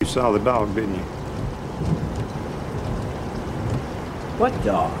saw the dog, didn't you? What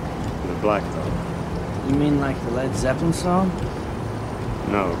dog? The black dog. You mean like the Led Zeppelin song?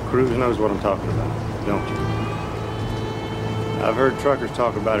 No, Cruz knows what I'm talking about, don't you? I've heard truckers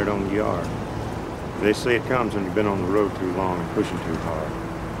talk about it on the yard. They say it comes when you've been on the road too long and pushing too hard.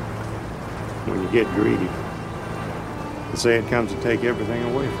 When you get greedy. They say it comes to take everything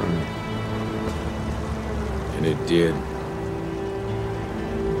away from you. And it did.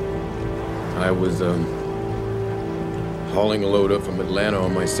 I was, hauling a load up from Atlanta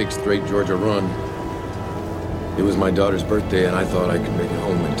on my 6th straight Georgia run. It was my daughter's birthday, and I thought I could make it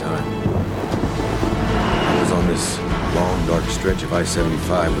home in time. I was on this long, dark stretch of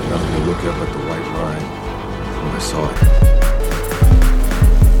I-75 with nothing to look up but the white line when I saw it.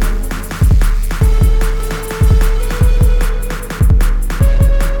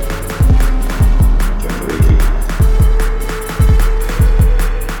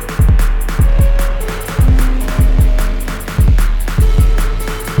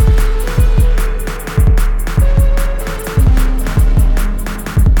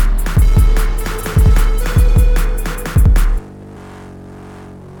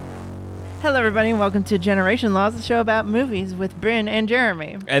 Everybody, welcome to Generation Laws, the show about movies with Bryn and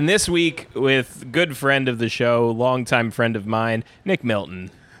Jeremy. And this week with good friend of the show, longtime friend of mine, Nick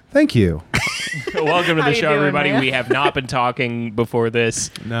Milton. Thank you. Welcome to How the you show, doing, everybody. man? We have not been talking before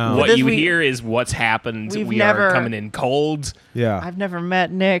this. No. What This you week- hear is what's happened. We've We never- are coming in cold. Yeah. I've never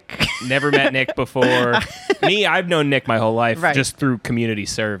met Nick, Never met Nick before. Me, I've known Nick my whole life Right. just through community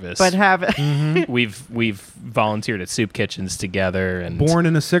service. but have We've volunteered at soup kitchens together and Born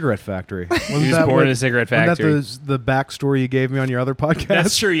in a cigarette factory. He was born in a cigarette factory. Wasn't that the backstory you gave me on your other podcast?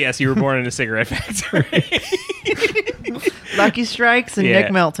 That's true. Yes, you were born in a cigarette factory. Lucky Strikes and Yeah.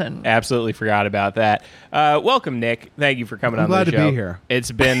 Nick Milton. Absolutely forgot about that. Welcome, Nick. Thank you for coming I'm on glad the to show. be here.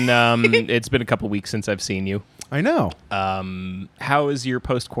 It's been it's been a couple weeks since I've seen you. I know. How has your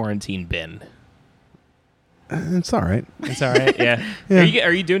post quarantine been? It's all right. It's all right. Yeah. Yeah.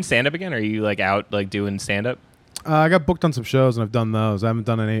 Are you doing stand up again? Are you like out like doing stand up? I got booked on some shows, and I've done those. I haven't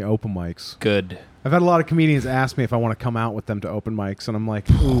done any open mics. Good. I've had a lot of comedians ask me if I want to come out with them to open mics, and I'm like,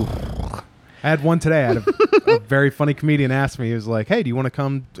 ooh. I had one today. I had a very funny comedian ask me. He was like, hey, do you want to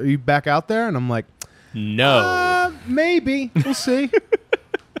come? Are you back out there? And I'm like, No. maybe. We'll see.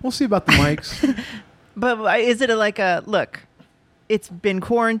 We'll see about the mics. But is it like a look? It's been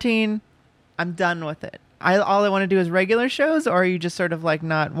quarantine. I'm done with it. All I want to do is regular shows, or are you just sort of like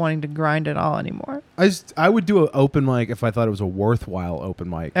not wanting to grind at all anymore? I would do an open mic if I thought it was a worthwhile open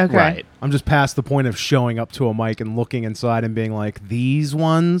mic. Okay. Right. I'm just past the point of showing up to a mic and looking inside and being like, these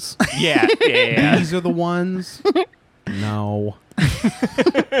ones? Yeah. Yeah. These are the ones? No.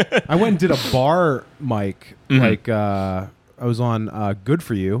 I went and did a bar mic. Mhm. Like, I was on Good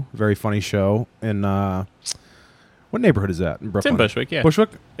For You, very funny show. In, what neighborhood is that in It's Brooklyn? in Bushwick. Yeah. Bushwick?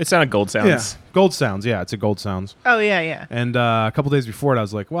 It's down at Gold Sounds. Yeah. Gold Sounds. Yeah, it's a Gold Sounds. Oh yeah, yeah. And a couple days before it, I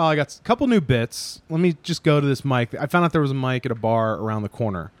was like, well, I got a couple new bits. Let me just go to this mic. I found out there was a mic at a bar around the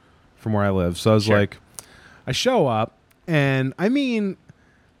corner from where I live. So I was Sure. like, I show up, and I mean,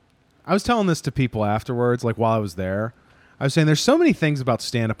 I was telling this to people afterwards, like while I was there. I was saying there's so many things about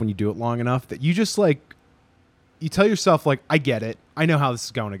stand-up when you do it long enough that you just like, you tell yourself, like, I get it. I know how this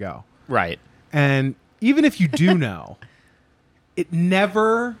is going to go. Right. And even if you do know, you're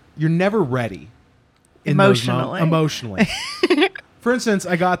never ready. In those Emotionally. For instance,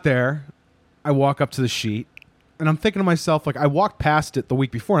 I got there, I walk up to the sheet, and I'm thinking to myself, like, I walked past it the week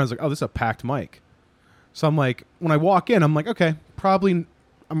before, and I was like, oh, this is a packed mic. So I'm like, when I walk in, I'm like, okay, probably,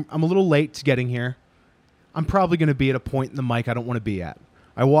 I'm a little late to getting here. I'm probably going to be at a point in the mic I don't want to be at.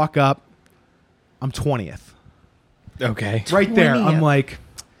 I walk up, I'm 20th. Okay. Right there, 20th. I'm like,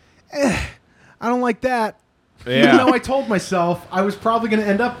 I don't like that. Yeah. Even though I told myself I was probably going to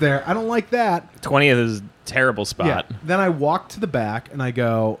end up there, I don't like that. 20th is a terrible spot. Yeah. Then I walk to the back and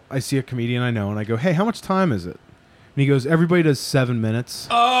I see a comedian I know, and I go, hey, how much time is it? And he goes, everybody does 7 minutes.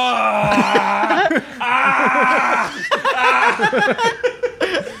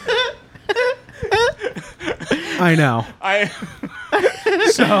 I know.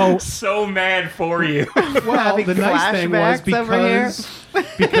 So mad for you. Well, Having the nice thing was flashbacks over here.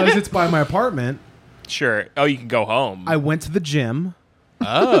 because it's by my apartment, Sure. Oh, you can go home. I went to the gym,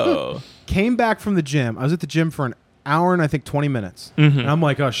 Oh. came back from the gym. I was at the gym for an hour and I think 20 minutes. And I'm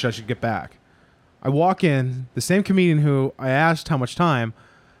like, oh, shit, I should get back. I walk in, the same comedian who I asked how much time,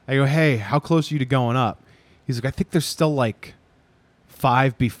 I go, hey, how close are you to going up? He's like, I think there's still like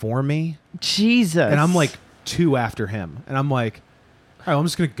 5 before me. Jesus. And I'm like 2 after him. And I'm like, all right, I'm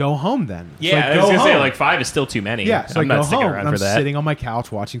just gonna go home then. So Yeah, I go was gonna say home. like 5 is still too many. Yeah, so I'm I not go sticking home around and I'm for that. sitting on my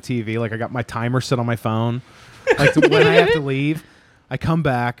couch watching TV. Like I got my timer set on my phone. Like when I have to leave, I come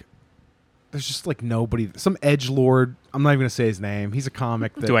back. There's just like nobody. Some edgelord. I'm not even gonna say his name. He's a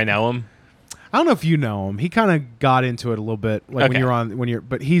comic. That, Do I know him? I don't know if you know him. He kind of got into it a little bit, like Okay.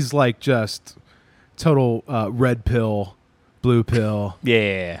 but he's like just total red pill, blue pill.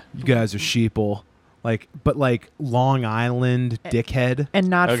 Yeah. You guys are sheeple. Like, but like Long Island dickhead And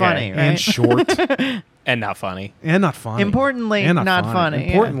not Okay. funny, right? and short And not funny. and not funny. Importantly, and not funny,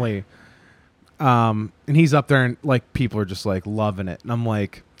 yeah. Importantly, and he's up there and like people are just like loving it, and I'm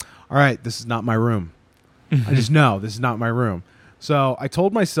like, all right, this is not my room. I just know this is not my room. So I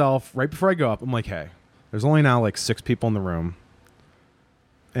told myself right before I go up, I'm like, hey, there's only now like 6 people in the room,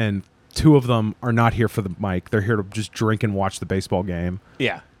 and 2 of them are not here for the mic. They're here to just drink and watch the baseball game.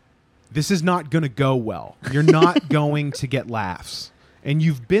 Yeah. This is not going to go well. You're not going to get laughs. And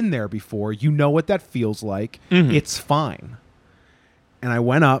you've been there before. You know what that feels like. It's fine. And I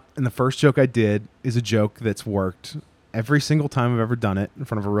went up, and the first joke I did is a joke that's worked every single time I've ever done it in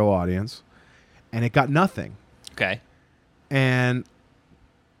front of a real audience. And it got nothing. Okay. And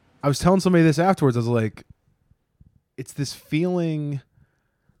I was telling somebody this afterwards. I was like, it's this feeling.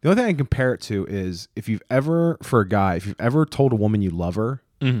 The only thing I can compare it to is if you've ever told a woman you love her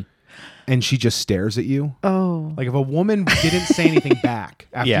and she just stares at you. Oh. Like if a woman didn't say anything back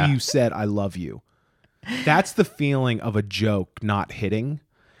after Yeah. you said, I love you. That's the feeling of a joke not hitting.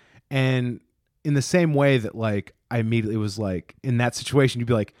 And in the same way that like I immediately was like, in that situation, you'd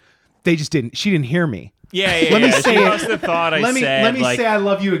be like, she didn't hear me. Yeah, yeah, Let me yeah. say She it. must have thought I said, let me like, say I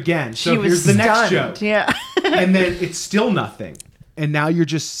love you again. So She was here's the next stunned. joke. Yeah. And then it's still nothing. And now you're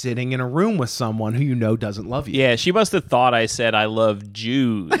just sitting in a room with someone who you know doesn't love you. yeah, she must have thought I said I love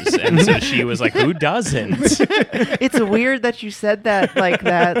Jews. And so she was like, who doesn't? It's weird that you said that like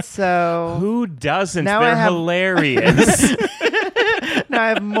that. So Who doesn't? Now They're I have- hilarious. now I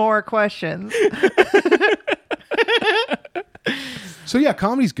have more questions. So yeah,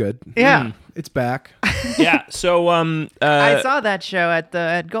 comedy's good. Yeah. It's back. Yeah. So I saw that show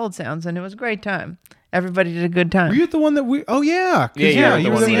at Gold Sounds, and it was a great time. Everybody did a good time. Were you at the one that we? Oh yeah, 'cause, Yeah, you the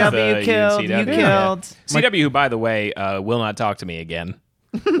were one there. with, CW killed. You CW. killed. CW, who, by the way, will not talk to me again.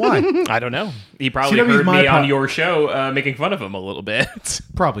 Why? I don't know. He probably CW 's heard my me on po- your show making fun of him a little bit.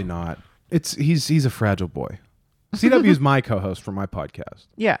 Probably not. He's a fragile boy. CW is my co-host for my podcast.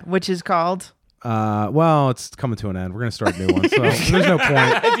 Yeah, which is called. Well, it's coming to an end. We're gonna start a new one, so there's no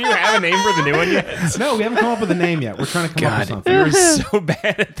point. Do you have a name for the new one yet? No, we haven't come up with a name yet. We're trying to come up with something. You're so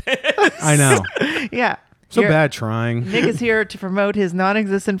bad at this. I know. Yeah. So You're- bad trying. Nick is here to promote his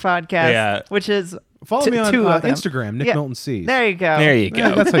non-existent podcast, Yeah. which is Follow me on 2 of them. Instagram, Nick Yeah. Milton C's. There you go. There you Yeah,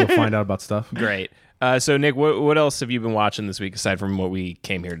 go. that's how you'll find out about stuff. Great. So Nick, what else have you been watching this week aside from what we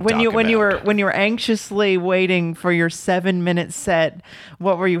came here to When talk you about? when you were anxiously waiting for your 7-minute set,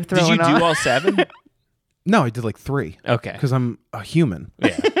 what were you Did throwing you do on? all 7? No, I did like 3. Okay. Because I'm a human.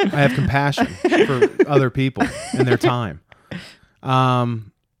 Yeah. I have compassion for other people and their time.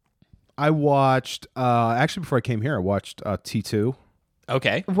 I watched actually before I came here, I watched T2,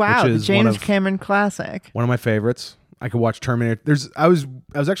 Okay. Wow, which the is one James of- Cameron classic. one of my favorites. I could watch Terminator. I was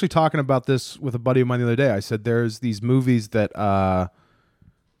actually talking about this with a buddy of mine the other day. I said there's these movies that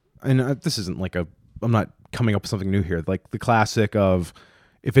this isn't like I'm not coming up with something new here. Like the classic of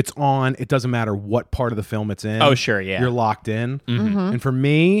if it's on, it doesn't matter what part of the film it's in. Oh, sure, yeah. You're locked in. Mm-hmm. And for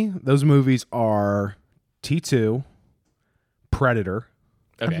me, those movies are T2, Predator,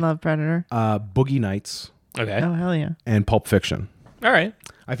 Okay. I love Predator. Boogie Nights, Okay. Oh hell yeah. and Pulp Fiction. All right.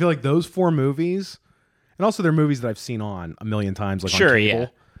 I feel like those 4 movies, and also they're movies that I've seen on a million times, like Sure, on cable. yeah.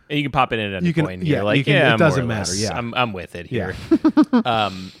 And you can pop in at any You can- point. yeah, You're like, you can- yeah, it doesn't more or matter, less. yeah. I'm with it here. Yeah.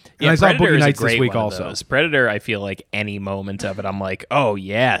 Yeah, I saw Predator Boogie is a Nights this great week one of also. those. Predator, I feel like any moment of it, I'm like, oh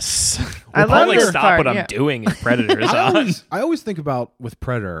yes. I I'll love like this stop part, what I'm yeah. doing if Predator is on. I always think about with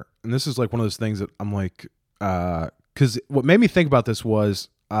Predator, and this is like one of those things that I'm like, because what made me think about this was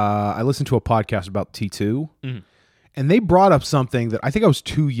I listened to a podcast about T2, and they brought up something that I think I was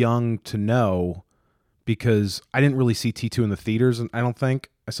too young to know because I didn't really see T2 in the theaters, and I don't think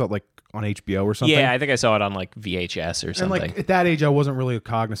I saw it like on HBO or something. Yeah, I think I saw it on like VHS or and something. like at that age, I wasn't really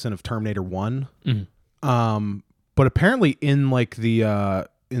cognizant of Terminator 1. But apparently in like the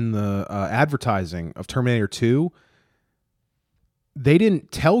advertising of Terminator 2, they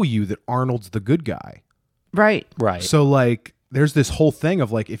didn't tell you that Arnold's the good guy. Right. right. So like there's this whole thing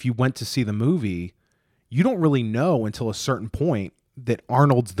of like if you went to see the movie, you don't really know until a certain point that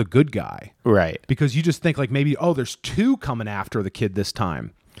Arnold's the good guy right. because you just think like maybe there's 2 coming after the kid this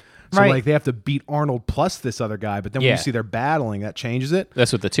time. So Right. like they have to beat Arnold plus this other guy, but then when Yeah. you see they're battling, that changes it.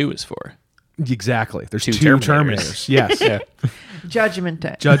 That's what the 2 is for. Exactly. There's Two two Terminators. Terminators. Yes. Yeah. Judgment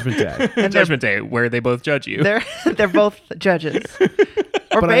Day. Judgment Day. And Judgment Day, where they both judge you. They're both judges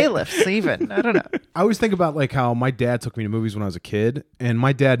or But bailiffs, even. I don't know. I always think about like how my dad took me to movies when I was a kid, and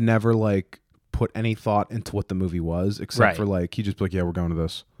my dad never like put any thought into what the movie was, except Right. for like he just be like, yeah, we're going to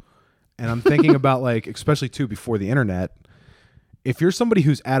this. And I'm thinking about like, especially too before the internet, if you're somebody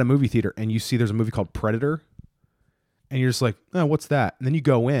who's at a movie theater and you see there's a movie called Predator, and you're just like, oh, what's that? And then you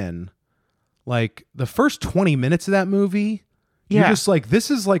go in, like the first 20 minutes of that movie, you're Yeah. just like, this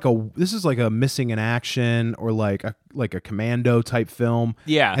is like a missing in action or like a Commando type film.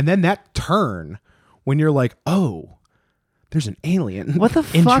 Yeah. And then that turn when you're like, oh, there's an alien. What the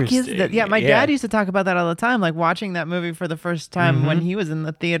fuck is that? Interesting. Yeah, my Yeah. dad used to talk about that all the time, like watching that movie for the first time when he was in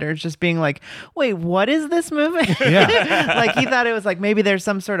the theaters, just being like, wait, what is this movie? Yeah. Like he thought it was like maybe there's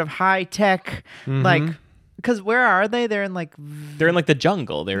some sort of high tech, like, because where are they? They're in like, They're in like the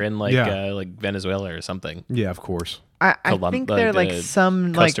jungle. They're in like Yeah. like Venezuela or something. Yeah, of course. I Colum- think they're like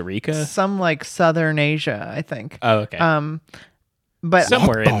some Costa like Rica? some like Southern Asia, I think. Oh, okay. But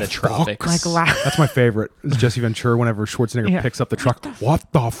Somewhere in the the fuck? tropics. like wow. That's my favorite. Is Jesse Ventura whenever Schwarzenegger Yeah. picks up the truck. What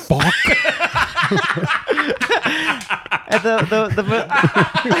the fuck?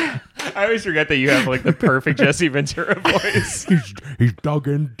 I always forget that you have like the perfect Jesse Ventura voice. he's dug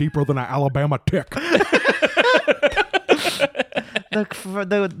in deeper than an Alabama tick.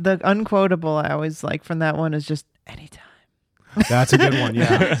 The unquotable I always like from that one is just anytime. That's a good one.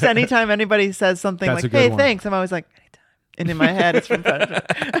 Yeah. So anytime anybody says something That's a like, good "Hey, one. thanks," I'm always like, "Anytime." And in my head, it's from Predator.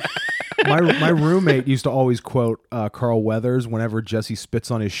 my roommate used to always quote Carl Weathers whenever Jesse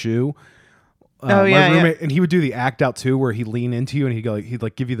spits on his shoe. Oh, yeah, my roommate, and he would do the act out too, where he'd lean into you and he'd go, he'd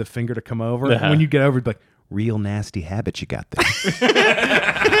like give you the finger to come over, Uh-huh. and when you get over, he'd be like, "Real nasty habit you got there."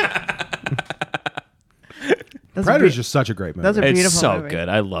 That's Predator's be- just such a great movie. Those are It's beautiful so movie. good.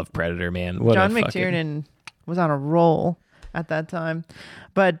 I love Predator, man. What John a fucking- McTiernan was on a roll at that time,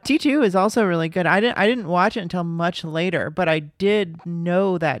 but T2 is also really good. I didn't watch it until much later, but I did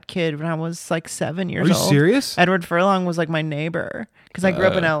know that kid when I was like 7 years Are you old. serious? Edward Furlong was like my neighbor because I grew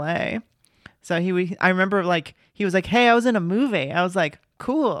up in LA. So I remember like he was like, "Hey, I was in a movie." I was like,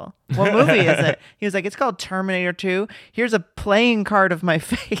 "Cool. What movie is it?" He was like, "It's called Terminator 2. Here's a playing card of my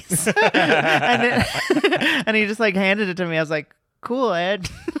face." and he just like handed it to me. I was like, "Cool, Ed."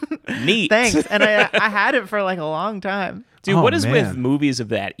 Neat. Thanks. And I had it for like a long time. Dude, Oh, what is with man. movies of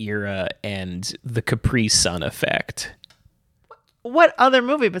that era and the Capri Sun effect? What other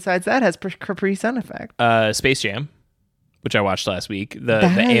movie besides that has Capri Sun effect? Space Jam, which I watched last week. The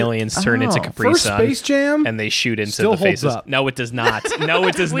That- aliens turn into oh. Capri First Sun. Space Jam. And they shoot into Still the holds faces. up. No, it does not. No,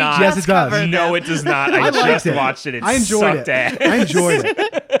 it does We not. Yes, it does. covered No, this. it does not. I I liked just it. watched it. It I enjoyed sucked it. ass. I enjoyed it.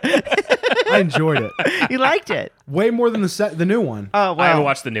 I enjoyed it. You liked it. Way more than the new one. Oh, wow. I haven't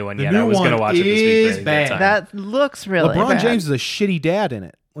watched the new one The yet. new I was going to one watch it this week. is but I didn't get bad. time. That looks really LeBron bad. James is a shitty dad in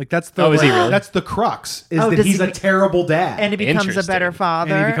it. Like that's the Oh, is he like, really? that's the crux is Oh, that does he's he a be- terrible dad And he becomes a Interesting. better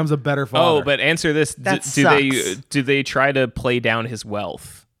father. and he becomes a better father. Oh, but answer this. That Do sucks. they try to play down his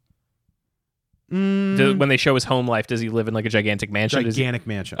wealth? When they show his home life, does he live in like a gigantic mansion? Does he- gigantic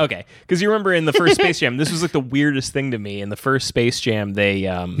mansion. Okay, because you remember in the first Space Jam, this was like the weirdest thing to me. In the first Space Jam, they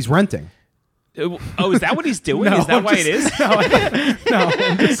He's renting. oh, is that what he's doing? No, Is that I'm why just- it is? No,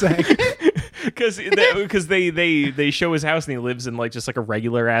 I'm just saying. Because they show his house and he lives in like just like a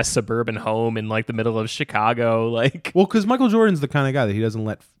regular ass suburban home in like the middle of Chicago, like Well, because Michael Jordan's the kind of guy that he doesn't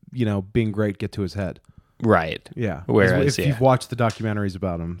let being great get to his head. right. Yeah. Whereas, if yeah. you've watched the documentaries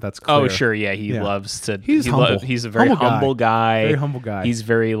about him, that's clear. Oh sure, yeah. He Yeah. loves to. He's humble. He's a very humble guy. Very humble guy. He's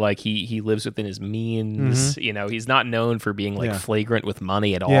very like he lives within his means. You know, he's not known for being like Yeah. flagrant with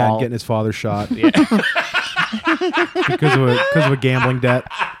money at Yeah, all. and getting his father shot Yeah. because of a gambling debt.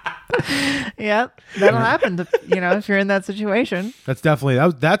 Yep, that'll happen. If you're in that situation, That's definitely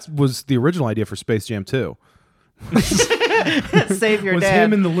that was the original idea for Space Jam 2. save your Was dad.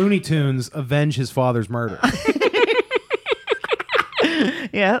 him in the Looney Tunes avenge his father's murder.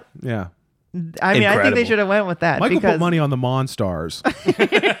 Yeah, Yeah. I mean, I think Incredible. they should have went with that Michael because put money on the Monstars,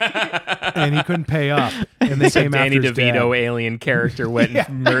 and he couldn't pay up, and they So came Danny after his dad. DeVito alien character went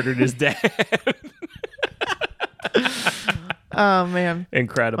and murdered his dad. oh man.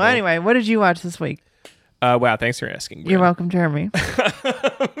 Incredible. Well, anyway, what did you watch this week? Wow, thanks for asking. You're Brad. welcome, Jeremy.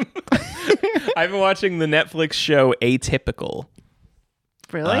 I've been watching the Netflix show Atypical.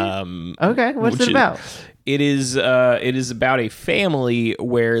 Really? Um, Okay, what's which it about? It is about a family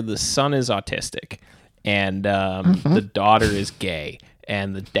where the son is autistic and the daughter is gay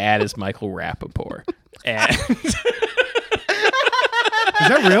and the dad is Michael Rappaport. And Is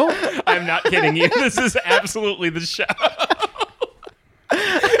that real? I'm not kidding you. This is absolutely the show.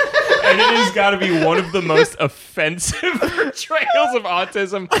 And it has got to be one of the most offensive portrayals of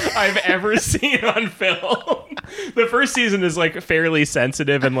autism I've ever seen on film. The first season is like fairly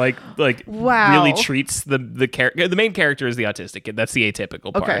sensitive and like Wow. really treats the character. The main character is the autistic kid. That's the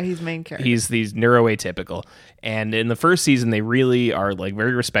atypical part. Okay, he's main character. He's neuroatypical. And in the first season, they really are like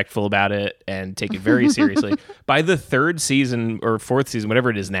very respectful about it and take it very seriously. By the third season or fourth season, whatever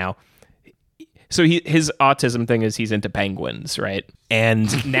it is now, so his autism thing is he's into penguins, right?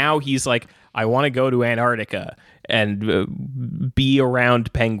 And now he's like, I want to go to Antarctica and be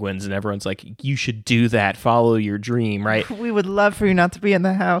around penguins. And everyone's like, you should do that. Follow your dream, right? We would love for you not to be in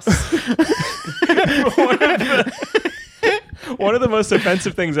the house. One of the most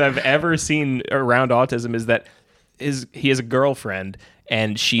offensive things I've ever seen around autism is that he has a girlfriend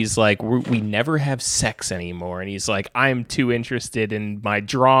and she's like, we never have sex anymore. And he's like, I'm too interested in my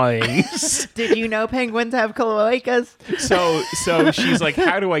drawings. Did you know penguins have cloacas? So she's like,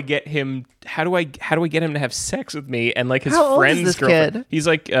 how do I get him to have sex with me? And like his How old is friend's this girlfriend, kid? he's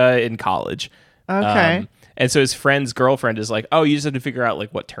like in college. Okay. And so his friend's girlfriend is like, oh, you just have to figure out like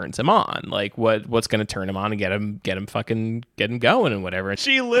what turns him on, like what's going to turn him on and get him going and whatever. And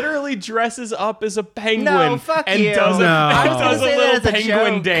she literally dresses up as a penguin No, fuck and you. does No. I was gonna a say that little as a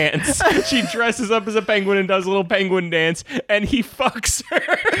penguin joke. dance. She dresses up as a penguin and does a little penguin dance, and he fucks her.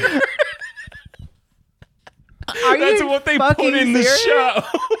 Are That's you what they fucking put in the serious? show.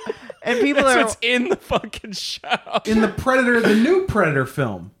 And people That's are what's in the fucking show. In the new Predator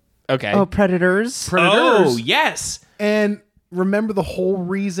film. Okay. predators. Oh, yes. And remember the whole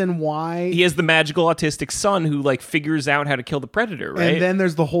reason why. He has the magical autistic son who like figures out how to kill the predator, right? And then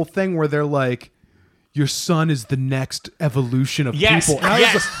there's the whole thing where they're like, your son is the next evolution of yes, people. And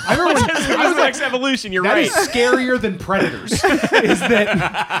yes. I remember when, It was the next evolution. You're that right. is scarier than Predators. Is that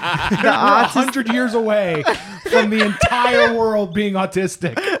we're 100 years away from the entire world being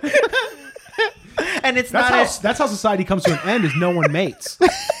autistic. And it's That's how society comes to an end, is no one mates.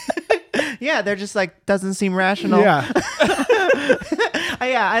 yeah, they're just like, doesn't seem rational. Yeah.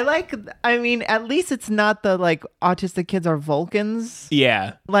 I mean, at least it's not the like autistic kids are Vulcans.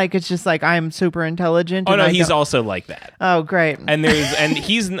 Yeah. Like, it's just like, I'm super intelligent. Oh and no, I he's don't- also like that. Oh, great. And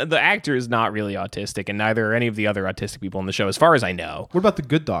he's the actor is not really autistic, and neither are any of the other autistic people in the show, as far as I know. What about The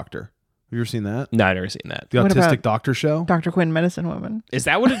Good Doctor? Have you ever seen that? No, I've never seen that. The What Autistic about- Doctor Show? Dr. Quinn, Medicine Woman. Is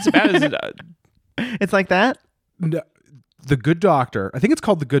that what it's about? Is it? It's like that? No, The Good Doctor. I think it's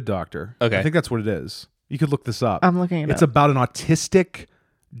called The Good Doctor. Okay. I think that's what it is. You could look this up. I'm looking it It's up. about an autistic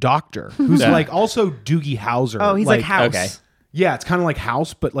doctor who's Yeah. like also Doogie Howser. Oh, he's like House. okay. Yeah, it's kind of like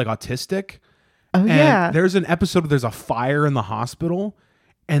House, but like autistic. Oh, And yeah. there's an episode where there's a fire in the hospital,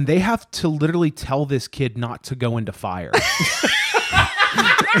 and they have to literally tell this kid not to go into fire.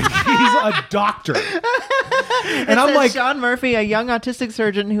 And he's a doctor. And I'm Says like, Sean Murphy, a young autistic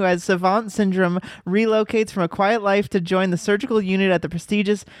surgeon who has savant syndrome, relocates from a quiet life to join the surgical unit at the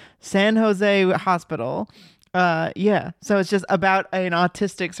prestigious San Jose Hospital. Yeah, so it's just about an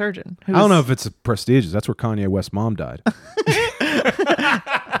autistic surgeon. I don't know if it's prestigious. That's where Kanye West's mom died.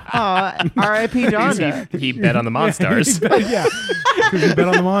 R.I.P. Donda. He bet on the Monstars. Yeah, because you bet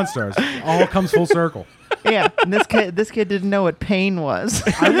on the Monstars. All comes full circle. Yeah, and this kid didn't know what pain was.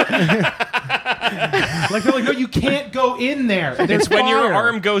 Like they're like, no, you can't go in there. There's It's when your fire."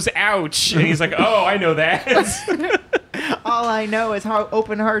 arm goes ouch, and he's like, "Oh, I know that." All I know is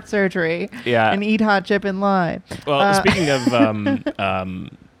open heart surgery. Yeah. And eat hot chip and lie. Well, speaking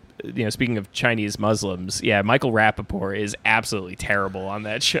of Chinese Muslims, yeah, Michael Rappaport is absolutely terrible on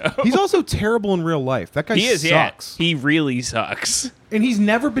that show. He's also terrible in real life. That guy He is, sucks. yeah. He really sucks. And he's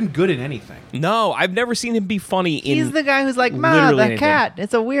never been good in anything. No, I've never seen him be funny in. He's the guy who's like, Ma, literally the anything. cat.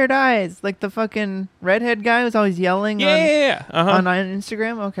 It's a weird eyes. Like the fucking redhead guy who's always yelling Yeah. on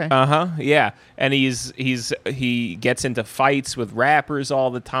Instagram. Okay. Yeah, and he gets into fights with rappers all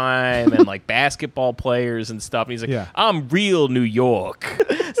the time and like basketball players and stuff. And he's like, Yeah. I'm real New York.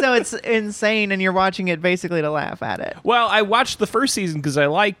 So it's insane, and you're watching it basically to laugh at it. Well, I watched the first season because I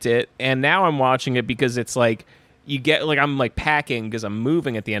liked it, and now I'm watching it because it's like you get like I'm like packing because I'm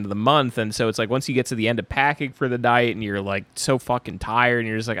moving at the end of the month, and so it's like once you get to the end of packing for the night and you're like so fucking tired and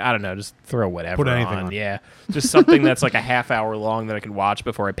you're just like, I don't know, just throw whatever Put anything on. Yeah, just something that's like a half hour long that I can watch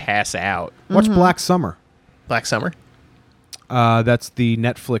before I pass out. Watch Black Summer. Black Summer. That's the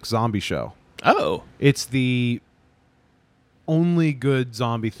Netflix zombie show. Oh, It's the only good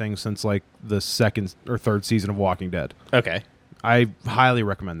zombie thing since like the second or third season of Walking Dead. okay. I highly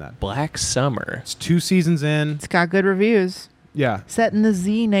recommend that. Black Summer. It's 2 seasons in. It's got good reviews. Yeah. Set in the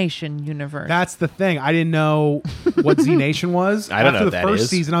Z Nation universe. That's the thing. I didn't know what Z Nation was. I don't know After what the that first is.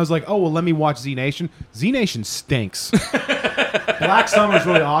 season, I was like, oh, well, let me watch Z Nation. Z Nation stinks. Black Summer is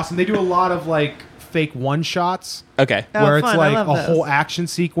really awesome. They do a lot of like fake one shots. Okay. Oh, Where it's fun. I like love a those. whole action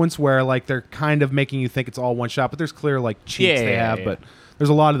sequence where like they're kind of making you think it's all one shot, but there's clear like cheats they have. Yeah. But there's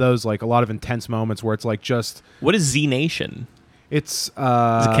a lot of those, like a lot of intense moments where it's like just What is Z Nation? it's Is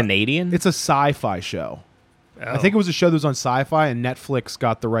it Canadian? It's a sci-fi show. I think it was a show that was on Sci-Fi, and Netflix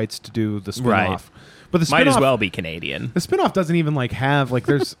got the rights to do the spin-off. Right. But the Might as spin-off- well be Canadian. The spin-off doesn't even like have like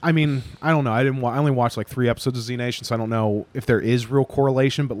there's I mean, I don't know. I only watched like 3 episodes of Z Nation, so I don't know if there is real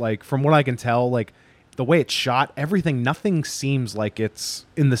correlation, but like from what I can tell, like the way it's shot, everything, nothing seems like it's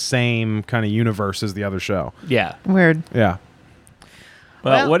in the same kind of universe as the other show. Yeah. Weird. Yeah.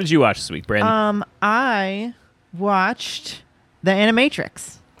 Well, Well, what did you watch this week, Brandon? I watched The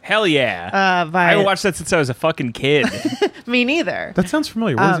Animatrix. Hell yeah. I Via haven't watched that since I was a fucking kid. me neither. That sounds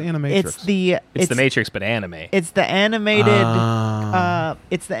familiar. What is Animatrix? It's the Matrix, but anime. It's the animated. Ah.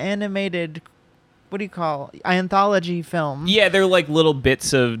 It's the animated. What do you call anthology film? Yeah, they're like little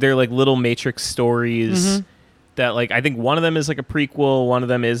bits of they're like little Matrix stories that like I think one of them is like a prequel, one of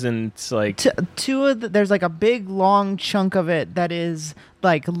them isn't. Like Two of there's like a big long chunk of it that is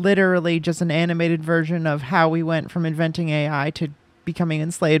like literally just an animated version of how we went from inventing AI to becoming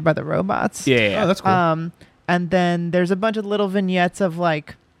enslaved by the robots. yeah, Oh, that's cool. And then there's a bunch of little vignettes of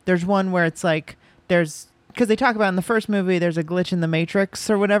like, there's one where it's like, because they talk about in the first movie, there's a glitch in the Matrix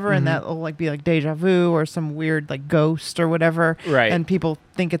or whatever, and that will like be like deja vu or some weird like ghost or whatever. Right. And people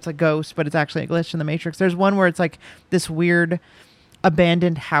think it's a ghost, but it's actually a glitch in the Matrix. There's one where it's like this weird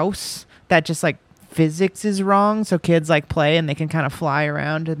abandoned house that just like physics is wrong, so kids like play and they can kind of fly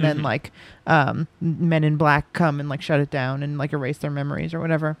around, and then like men in black come and like shut it down and like erase their memories or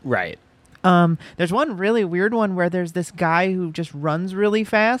whatever. right. There's one really weird one where there's this guy who just runs really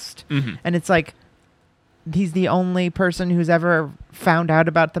fast, and it's like he's the only person who's ever found out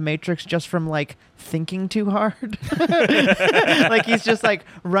about the Matrix just from like thinking too hard. Like he's just like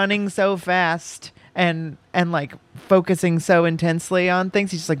running so fast and like focusing so intensely on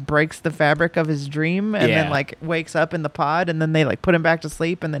things. He just like breaks the fabric of his dream and Yeah. then like wakes up in the pod, and then they like put him back to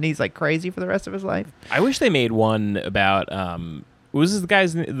sleep, and then he's like crazy for the rest of his life. I wish they made one about what was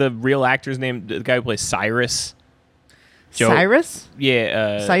the real actor's name? The guy who plays Cyrus. Cyrus?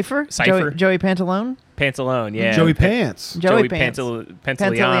 Yeah. Cypher? Cypher. Joey Pantalone? Pantalone. Yeah. Joey Pants. Joey Pants.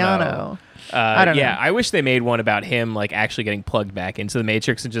 Pantoliano. I don't know. Yeah, I wish they made one about him like actually getting plugged back into the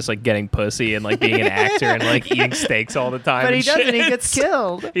Matrix and just like getting pussy and like being an actor and like eating steaks all the time. But he and doesn't. shit. He gets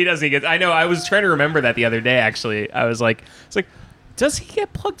killed. He doesn't. He gets. I know. I was trying to remember that the other day. Actually, I was like, it's like, does he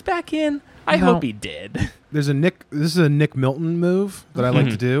get plugged back in? I No. hope he did. This is a Nick Milton move that I like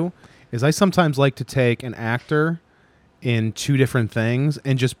to do. Is I sometimes like to take an actor in 2 different things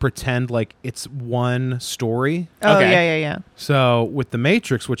and just pretend like it's one story. Oh, Okay. yeah. So with The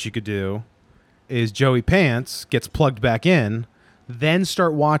Matrix, what you could do is Joey Pants gets plugged back in, then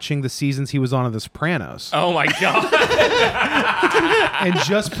start watching the seasons he was on of The Sopranos. Oh my god. And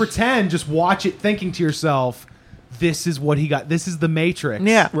just pretend, just watch it thinking to yourself, this is what he got. This is The Matrix.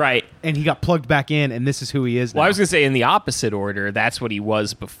 Yeah. Right. And he got plugged back in, and this is who he is now. Well, I was gonna say in the opposite order. That's what he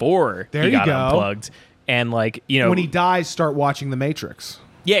was before There he you got go. unplugged. And like when he dies, start watching The Matrix.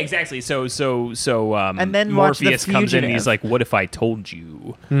 Yeah, exactly. So And then watch The Morpheus comes in and Fugitive. he's like, "What if I told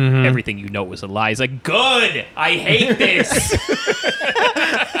you everything you know was a lie?" He's like, "Good. I hate this.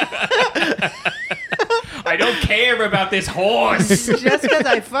 I don't care about this horse. Just because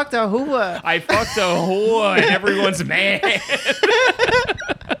I fucked a hooah. I fucked a whore and everyone's mad."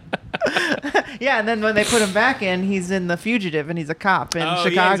 Yeah, and then when they put him back in, he's in The Fugitive, and he's a cop in Oh,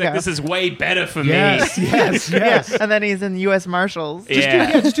 Chicago. yeah, he's like, "This is way better for Yes, me." yes, yes. Yeah, and then he's in U.S. Marshals.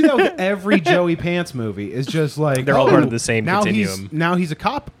 Yeah. Just do that with every Joey Pants movie. It's just like They're all part of the same now continuum. Now he's a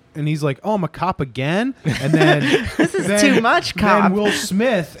cop, and he's like, "Oh, I'm a cop again." And then This is too much, cop. Then Will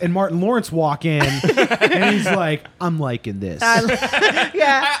Smith and Martin Lawrence walk in, and he's like, "I'm liking this.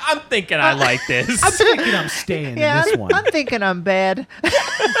 Yeah, I'm thinking I like this. I'm thinking I'm staying yeah. in this one." I'm thinking I'm bad.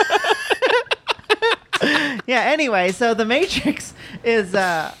 Yeah. Anyway, so The Matrix is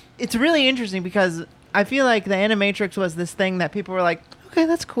it's really interesting because I feel like the Animatrix was this thing that people were like, okay,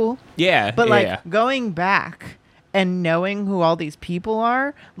 that's cool. Yeah, But yeah, like yeah. going back and knowing who all these people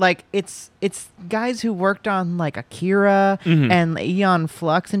are, like it's guys who worked on like Akira Mm-hmm. and Aeon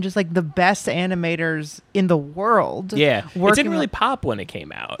Flux and just like the best animators in the world. Yeah, it working didn't really on- pop when it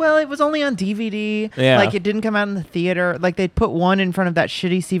came out. Well, it was only on DVD. Yeah. Like it didn't come out in the theater. Like they put one in front of that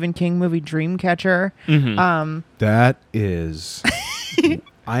shitty Stephen King movie Dreamcatcher. Mm-hmm. That is.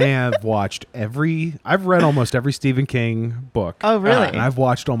 I have watched I've read almost every Stephen King book. Oh, really? And I've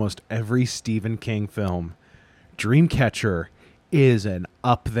watched almost every Stephen King film. Dreamcatcher is an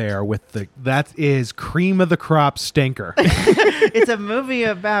up there with that is cream of the crop stinker. It's a movie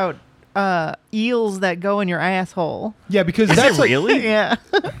about eels that go in your asshole. Yeah, because Is that's it really? Yeah.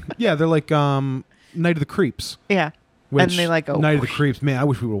 yeah, they're like Night of the Creeps. Yeah. Which, And they like go, Night of the Creeps. Man, I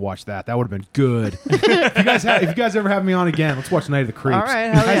wish we would have watched that. That would have been good. if you guys ever have me on again, let's watch Night of the Creeps. All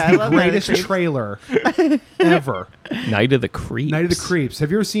right, hell It has yeah, I the love Night of the greatest Creeps. trailer ever. Night of the Creeps. Night of the Creeps.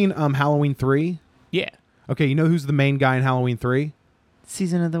 Have you ever seen Halloween 3? Yeah. Okay, you know who's the main guy in Halloween 3?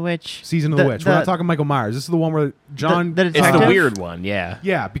 Season of the Witch. Season of the Witch. We're not talking Michael Myers. This is the one where John... the It's the detective? weird one, yeah.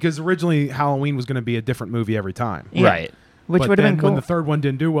 yeah, because originally Halloween was going to be a different movie every time. Yeah. Right. Which But would have then been cool. when the third one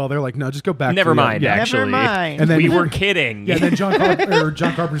didn't do well, they're like, no, just go back. Never to the mind, yeah. actually. Never mind. And then We were kidding. Yeah, then John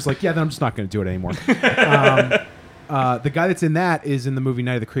Carpenter's like, yeah, then I'm just not going to do it anymore. The guy that's in that is in the movie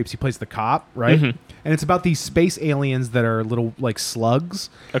Night of the Creeps. He plays the cop, right? Mm-hmm. And it's about these space aliens that are little like slugs.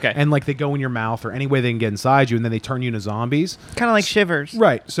 Okay. And like they go in your mouth or any way they can get inside you, and then they turn you into zombies. Kind of like Shivers.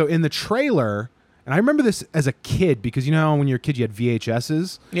 Right. So in the trailer, and I remember this as a kid because you know how when you're a kid you had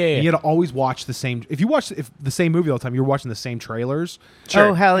VHSs. Yeah, yeah. And you had to always watch the same. If you watched the same movie all the time, you were watching the same trailers. Sure.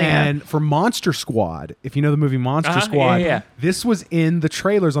 Oh, hell yeah. And for Monster Squad, if you know the movie Monster Squad, yeah. this was in the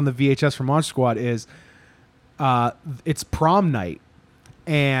trailers on the VHS for Monster Squad. It's prom night,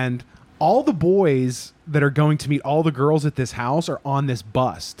 and all the boys that are going to meet all the girls at this house are on this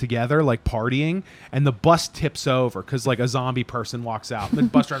bus together, like partying, and the bus tips over because like a zombie person walks out. And the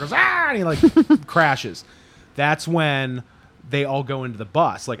bus driver goes, ah, and he like crashes. That's when they all go into the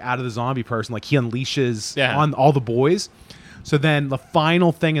bus, like out of the zombie person. Like he unleashes on all the boys. So then the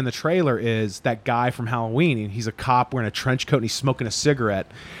final thing in the trailer is that guy from Halloween, and he's a cop wearing a trench coat and he's smoking a cigarette.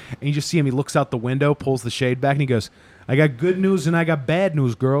 And you just see him, he looks out the window, pulls the shade back, and he goes, I got good news and I got bad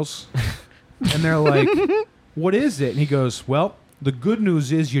news, girls. And they're like, what is it? And he goes, well, the good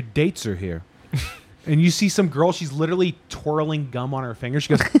news is your dates are here. And you see some girl, she's literally twirling gum on her finger. She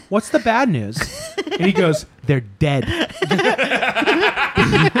goes, what's the bad news? And he goes, they're dead. And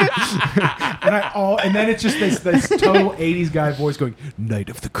then it's just this total 80s guy voice going, Night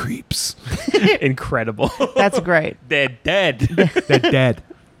of the Creeps. Incredible. That's great. They're dead. They're dead.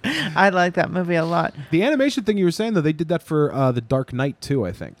 I like that movie a lot. The animation thing you were saying, though, they did that for The Dark Knight, too,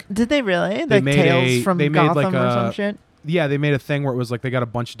 I think. Did they really? They Like made Tales from they made Gotham like or some shit? Yeah, they made a thing where it was like they got a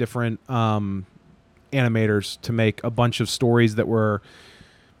bunch of different animators to make a bunch of stories that were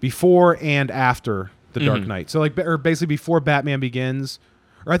before and after The Dark Knight. So like, or basically before Batman Begins,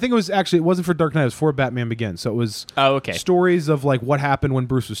 or I think it wasn't for Dark Knight, it was for Batman Begins. So it was stories of like what happened when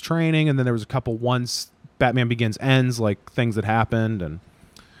Bruce was training, and then there was a couple once Batman Begins ends, like things that happened, and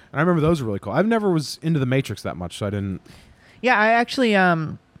I remember those were really cool. I've never was into the Matrix that much, so I didn't. Yeah, I actually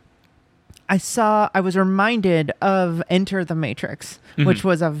I was reminded of Enter the Matrix, which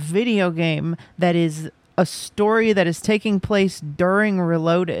was a video game that is a story that is taking place during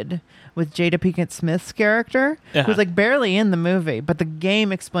Reloaded with Jada Pinkett Smith's character, who's like barely in the movie, but the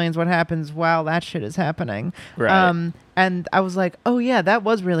game explains what happens while that shit is happening. Right. And I was like, oh yeah, that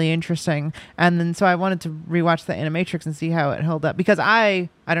was really interesting. And then so I wanted to rewatch the Animatrix and see how it held up, because I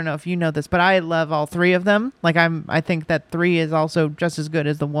don't know if you know this, but I love all three of them. Like I think that 3 is also just as good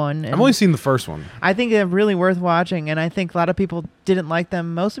as the 1. I've only seen the first one. I think they're really worth watching, and I think a lot of people didn't like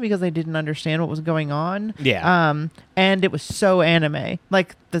them mostly because they didn't understand what was going on. Yeah. And it was so anime.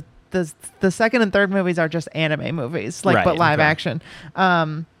 Like the second and third movies are just anime movies, like but live action.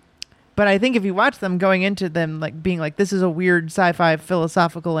 But I think if you watch them going into them like being like, this is a weird sci-fi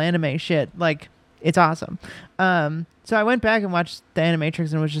philosophical anime shit, like it's awesome. So I went back and watched the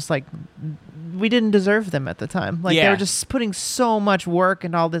Animatrix and was just like, we didn't deserve them at the time. Like they were just putting so much work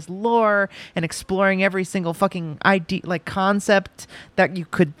into all this lore and exploring every single fucking idea, like concept that you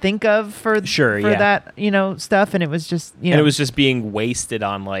could think of for that, stuff. And it was just, And it was just being wasted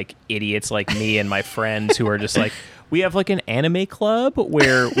on like idiots like me and my friends who are just like, we have like an anime club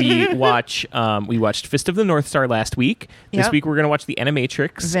where we watched Fist of the North Star last week. This week we're going to watch the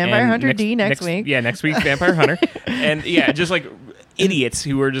Animatrix. Vampire Hunter D next week. Yeah, next week Vampire Hunter. And yeah, just like idiots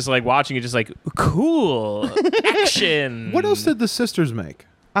who were just like watching it, just like, cool, action. What else did the sisters make?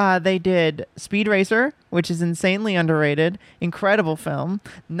 They did Speed Racer, which is insanely underrated. Incredible film.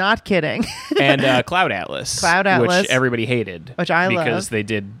 Not kidding. And Cloud Atlas. Which everybody hated. Which I love. Because they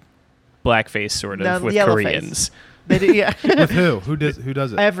did blackface sort of with yellow Koreans. Face. They do, yeah. With who? Who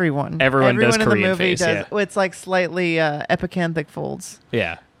does it? Everyone. Everyone does in Korean the movie face, does. It's like slightly epicanthic folds.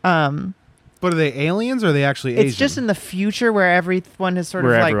 Yeah. But are they aliens or are they actually Asian? It's just in the future where everyone is sort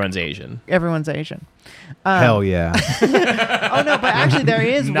Where of like everyone's Asian. everyone's Asian. Hell yeah. Oh no, but actually there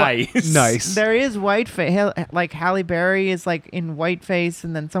is Nice. Nice. There is whiteface. Like Halle Berry is like in whiteface,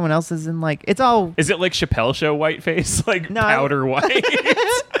 and then someone else is in like it's all. Is it like Chappelle Show whiteface? Like No. powder white?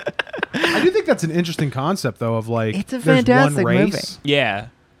 I do think that's an interesting concept, though, of like It's a there's fantastic one race, Yeah.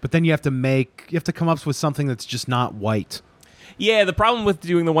 but then you have to come up with something that's just not white. Yeah, the problem with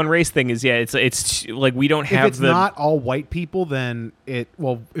doing the one race thing is, it's like we don't have If it's the. not all white people, then if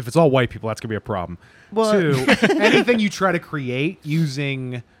it's all white people, that's gonna be a problem. Well- Two, anything you try to create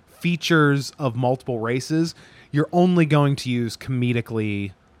using features of multiple races, you're only going to use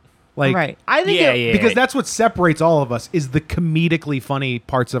comedically, like Right. I think Yeah, it, yeah. because that's what separates all of us is the comedically funny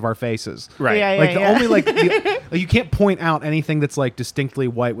parts of our faces. Right. Yeah, Like the yeah. only like you can't point out anything that's like distinctly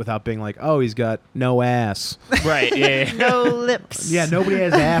white without being like, oh, he's got no ass. Right. Yeah. no lips. Yeah, nobody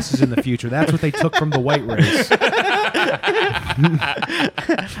has asses in the future. That's what they took from the white race.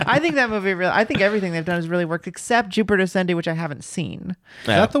 I think that movie really. I think everything they've done has really worked, except Jupiter Ascending, which I haven't seen Is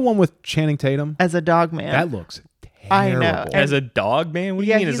that the one with Channing Tatum? as a dog man. That looks I know. terrible. As a dog man? What do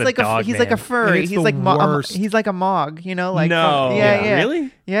you yeah, mean he's as a like dog he's man? like a furry. It's He's the like worst. he's like a Mog. You know, like No. yeah.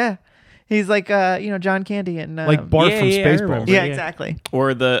 Really? Yeah, he's like John Candy and like Bart Yeah, from yeah, I Spaceballs. remember. yeah, Yeah. exactly.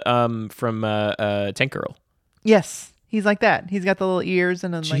 Or the from Tank Girl. Yes, he's like that. He's got the little ears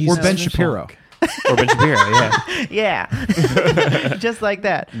and then like Or the- Ben Shapiro. Or Ben Shapiro, yeah. yeah, just like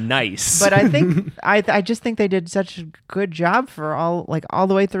that. Nice. But I think I just think they did such a good job for all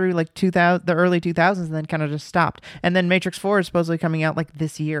the way through like 2000 the early 2000s and then kind of just stopped. And then Matrix 4 is supposedly coming out like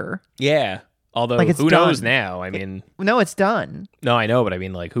this year. yeah. Although, Like, it's who knows done. now? I mean, No, it's done. no, I know, but I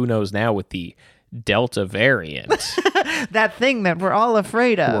mean, like, who knows now with the Delta variant? That thing that we're all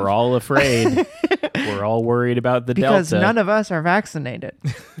afraid of. We're all afraid. We're all worried about the because Delta. none of us are vaccinated.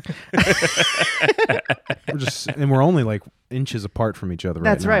 We're only like inches apart from each other.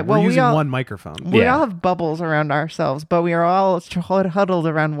 That's right. right. Now. Well, we're we using all- one microphone. We Yeah. all have bubbles around ourselves, but we are all huddled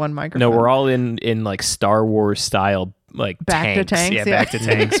around one microphone. No, we're all in like Star Wars style, like Back to tanks, Yeah, yeah. back to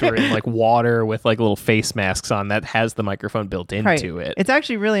tanks. We're in like water with like little face masks on that has the microphone built into it. It's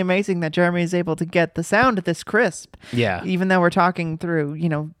actually really amazing that Jeremy is able to get the sound this crisp. Yeah. Even though we're talking through,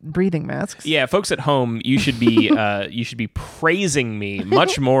 breathing masks. Yeah, folks at home, you should be praising me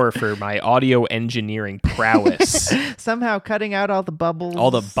much more for my audio engineering prowess. Somehow cutting out all the bubbles.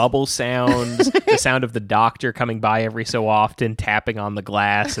 All the bubble sounds, the sound of the doctor coming by every so often, tapping on the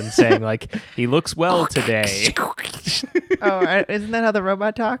glass and saying like, "He looks well today." Oh, isn't that how the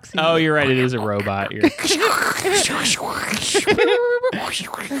robot talks? Oh, you're right. It is a robot. You're...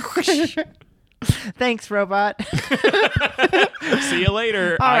 Thanks, robot. See you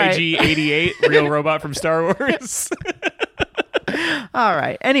later, All right. IG-88, real robot from Star Wars. All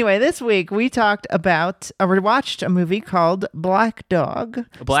right. Anyway, this week we watched a movie called Black Dog,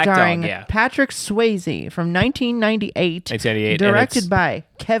 Black Dog, starring yeah. Patrick Swayze from 1998, 1998, and directed it's- by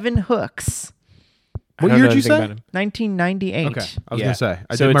Kevin Hooks. What I don't year know did you anything say? about him. 1998. Okay, I was Yeah. gonna say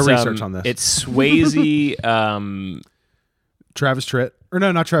I So did my it's, research on this. It's Swayze, Travis Tritt, or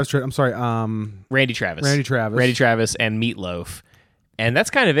no, not Travis Tritt. I'm sorry. Randy Travis. Randy Travis, and Meatloaf. And that's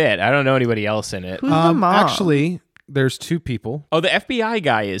kind of it. I don't know anybody else in it. Who's the mom? Actually, there's two people. Oh, the FBI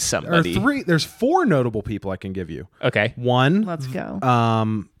guy is Or somebody. three. There's four notable people I can give you. Okay. One, Let's go.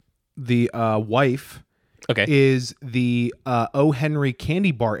 the wife Okay. is the O. Henry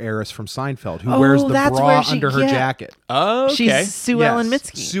candy bar heiress from Seinfeld, who wears the that's bra where she- under her yeah. jacket. Oh, okay. She's Sue Ellen Yes,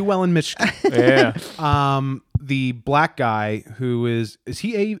 Mitski. Sue Ellen Mitski. yeah. The black guy who is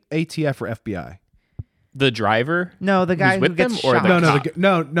he ATF or FBI? The driver? No, the guy Who's who with gets them, or shot. the-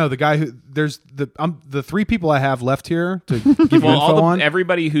 No, the guy who there's the three people I have left here to give you Well, info on.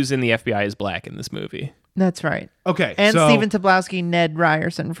 everybody who's in the FBI is black in this movie. That's right. Okay, And so, Stephen Tobolowsky, Ned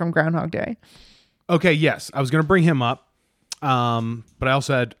Ryerson from Groundhog Day. Okay, yes, I was going to bring him up, but I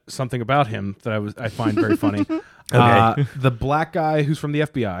also had something about him that I find very funny. The black guy who's from the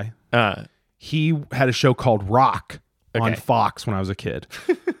FBI, he had a show called Rock on Okay. Fox when I was a kid.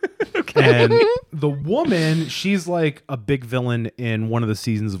 And the woman, she's like a big villain in one of the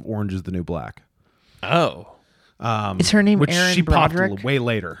seasons of Orange is the New Black. Oh. Is her name Which Erin she popped Broderick? way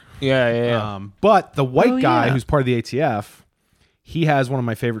later. Yeah. But the white guy yeah. who's part of the ATF, he has one of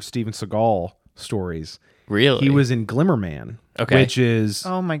my favorite Steven Seagal stories. Really? He was in Glimmerman, Okay. which is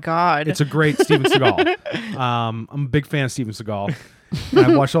Oh my God. it's a great Steven Seagal. I'm a big fan of Steven Seagal. And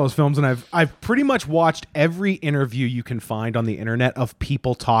I've watched all his films, and I've pretty much watched every interview you can find on the internet of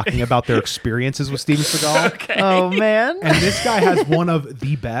people talking about their experiences with Steven Seagal. Oh man. And this guy has one of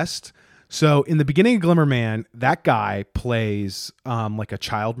the best. So in the beginning of Glimmer Man, that guy plays like a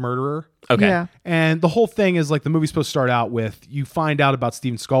child murderer. Okay. Yeah. And the whole thing is like the movie's supposed to start out with you find out about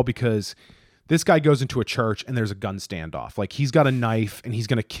Steven Seagal because this guy goes into a church and there's a gun standoff. Like he's got a knife and he's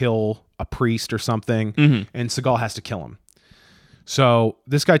going to kill a priest or something, and Seagal has to kill him. So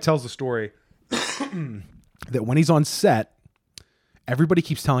this guy tells the story that when he's on set, everybody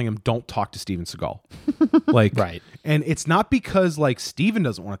keeps telling him, don't talk to Steven Seagal. Like, Right. And it's not because like Steven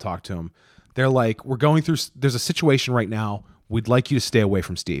doesn't want to talk to him. They're like, there's a situation right now. We'd like you to stay away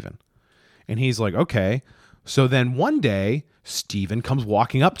from Steven. And he's like, okay. So then one day, Steven comes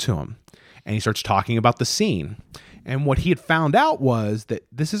walking up to him and he starts talking about the scene. And what he had found out was that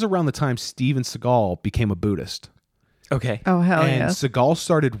this is around the time Steven Seagal became a Buddhist. Okay. Oh, hell And yes. Seagal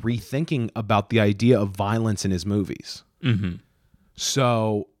started rethinking about the idea of violence in his movies. Mm-hmm.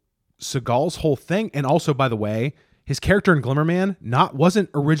 So Seagal's whole thing, and also, by the way, his character in Glimmer Man wasn't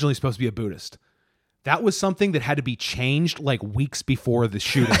originally supposed to be a Buddhist. That was something that had to be changed like weeks before the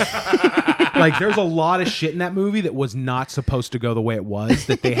shooting. Like there's a lot of shit in that movie that was not supposed to go the way it was,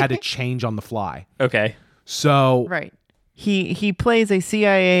 that they had to change on the fly. Okay. So Right. He plays a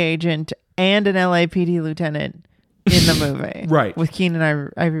CIA agent and an LAPD lieutenant in the movie. Right. With Keenan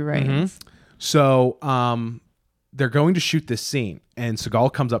Ivory Wayans. So they're going to shoot this scene, and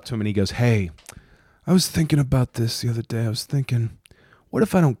Seagal comes up to him and he goes, "Hey, I was thinking about this the other day. I was thinking, what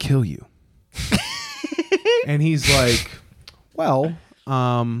if I don't kill you?" And he's like, "Well,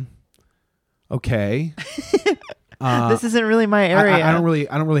 okay. This isn't really my area. I don't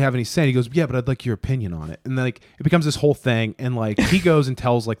really have any say." He goes, "Yeah, but I'd like your opinion on it." And then, like, it becomes this whole thing, and like he goes and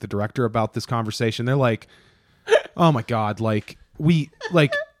tells like the director about this conversation. They're like, "Oh my god, like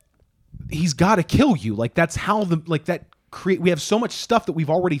he's got to kill you. Like that's how we have so much stuff that we've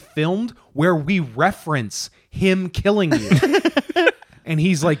already filmed where we reference him killing you." And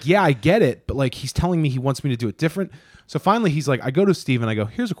he's like, "Yeah, I get it, but like he's telling me he wants me to do it different." So finally he's like, I go to Steven, I go,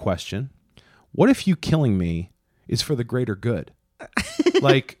 "Here's a question. What if you killing me is for the greater good?"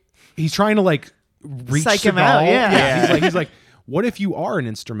 Like he's trying to like reach Psych him Seagal. out, yeah. He's like, what if you are an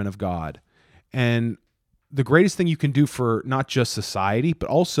instrument of God? And the greatest thing you can do for not just society, but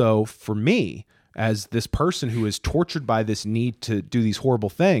also for me as this person who is tortured by this need to do these horrible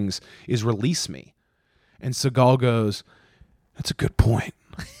things is release me. And Seagal goes, "That's a good point."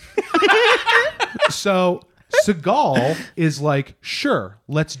 So Seagal is like, "Sure,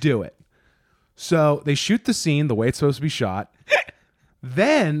 let's do it." So they shoot the scene the way it's supposed to be shot.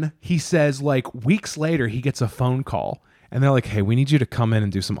 Then he says, like, weeks later, he gets a phone call and they're like, "Hey, we need you to come in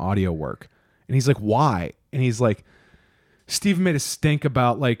and do some audio work." And he's like, "Why?" And he's like, "Steven made a stink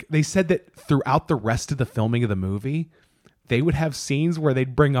about," like, they said that throughout the rest of the filming of the movie, they would have scenes where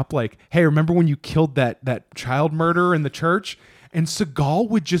they'd bring up like, "Hey, remember when you killed that child murderer in the church?" And Seagal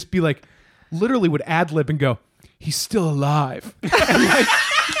would just be like, literally would ad-lib and go, "He's still alive." And like,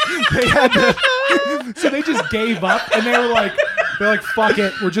 they had to, so they just gave up and they're like, "Fuck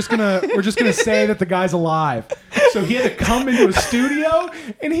it, we're just gonna say that the guy's alive." So he had to come into a studio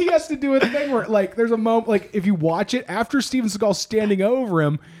and he has to do a thing where like there's a moment, like if you watch it, after Steven Seagal's standing over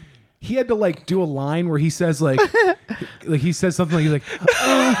him, he had to like do a line where he says like he says something like, he's like,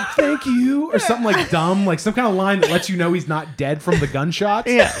 "Oh, thank you," or something like dumb, like some kind of line that lets you know he's not dead from the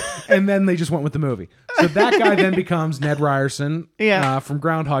gunshots. Yeah. And then they just went with the movie. So that guy then becomes Ned Ryerson from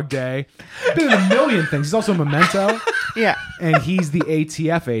Groundhog Day. Been in a million things. He's also Memento. Yeah. And he's the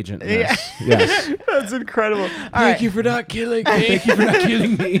ATF agent. Yes. Yes. That's incredible. Thank you for not killing me. Thank you for not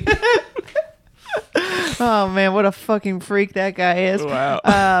kidding me. Oh man, what a fucking freak that guy is.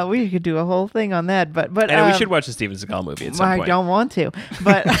 Wow. We could do a whole thing on that, but And we should watch the Steven Seagal movie at some I point. don't want to,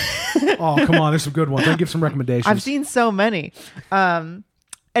 but Oh, come on. There's some good ones. I'll give some recommendations. I've seen so many.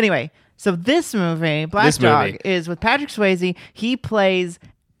 Anyway, so this movie, Black Dog, is with Patrick Swayze. He plays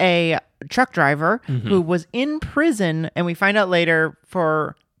a truck driver who was in prison, and we find out later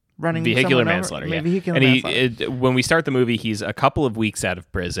for running vehicular someone over. manslaughter. Yeah. Vehicular And manslaughter. when we start the movie, he's a couple of weeks out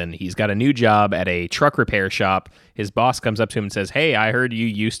of prison. He's got a new job at a truck repair shop. His boss comes up to him and says, "Hey, I heard you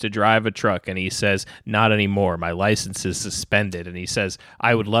used to drive a truck." And he says, "Not anymore. My license is suspended." And he says,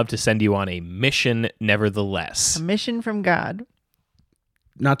 "I would love to send you on a mission nevertheless." A mission from God.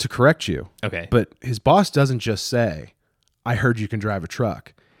 Not to correct you, Okay. but his boss doesn't just say, "I heard you can drive a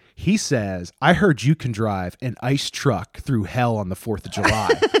truck." He says, "I heard you can drive an ice truck through hell on the 4th of July."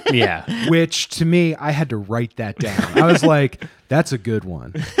 Yeah. Which to me, I had to write that down. I was like, That's a good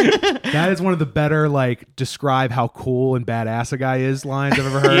one. That is one of the better, like, describe how cool and badass a guy is lines I've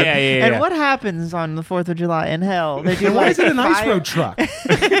ever heard. Yeah. And what happens on the 4th of July in hell? They do And why like is it an ice fire- road truck?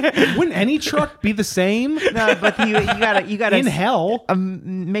 Wouldn't any truck be the same? No, but you gotta In hell.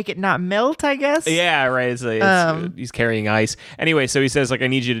 make it not melt, I guess. Yeah, right. He's carrying ice. Anyway, so he says, like, I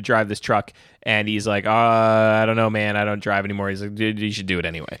need you to drive this truck. And he's like, I don't know, man. I don't drive anymore. He's like, dude, you should do it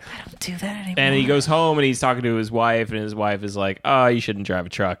anyway. I don't do that anymore. And he goes home and he's talking to his wife, and his wife is like, oh, you shouldn't drive a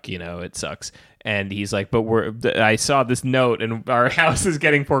truck. You know, it sucks. And he's like, but I saw this note and our house is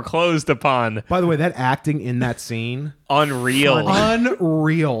getting foreclosed upon. By the way, that acting in that scene, Unreal.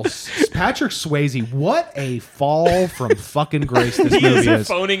 unreal. Patrick Swayze, what a fall from fucking grace this He movie is is.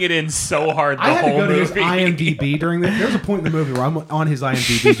 phoning it in so hard the I had to whole go to his movie. IMDb during the. There's a point in the movie where I'm on his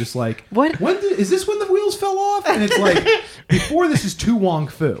IMDb, just like, What? Is this when the wheels fell off? And it's like, before this is Tu Wong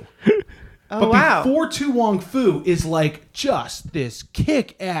Fu. Oh, But wow. before Tu Wong Fu is like just this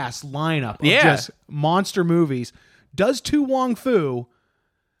kick-ass lineup of Yeah. just monster movies. Does Tu Wong Fu,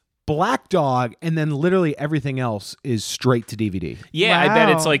 Black Dog, and then literally everything else is straight to DVD. Yeah, I bet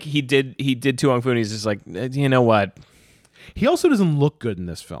it's Wow. like he did Tu Wong Fu, and he's just like, you know what? He also doesn't look good in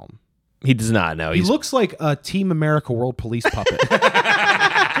this film. He does not know. He looks like a Team America World Police puppet.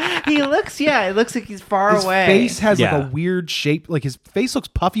 He looks, it looks like he's far His away. face has like Yeah. a weird shape. Like his face looks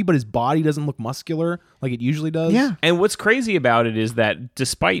puffy, but his body doesn't look muscular like it usually does. Yeah. And what's crazy about it is that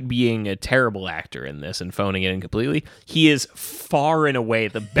despite being a terrible actor in this and phoning it in completely, he is far and away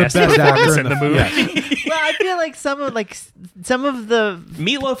the best best performance actor in in the the- movie. Well, I feel like some of the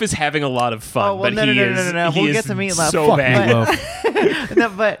Meatloaf is having a lot of fun, Oh, well, but no, he no, no, is no, no, no. he We'll is get to Meatloaf. so Fuck bad. Meatloaf. no,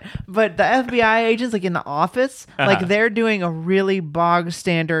 but the FBI agents like in the office, like they're doing a really bog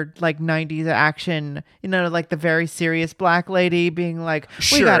standard like 90s action, you know, like the very serious black lady being like,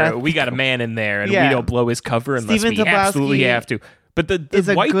 Sure, we got a man in there, and Yeah. we don't blow his cover unless Steven we absolutely Tobolowsky have to. But the is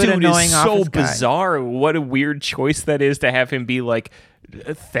a white good, dude annoying is so office guy. bizarre. What a weird choice that is to have him be like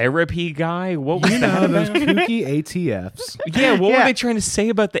a therapy guy. What was You know, that? those about? kooky ATFs. Yeah, what were Yeah. they trying to say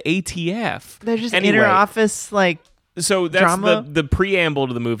about the ATF? They're just Anyway, inner office like So that's drama. the preamble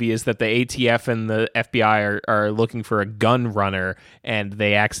to the movie is that the ATF and the FBI are looking for a gun runner, and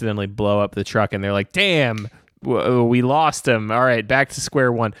they accidentally blow up the truck, and they're like, damn, we lost him. All right, back to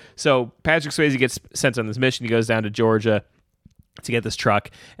square one. So Patrick Swayze gets sent on this mission. He goes down to Georgia to get this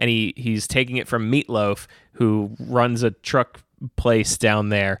truck, and he's taking it from Meatloaf, who runs a truck place down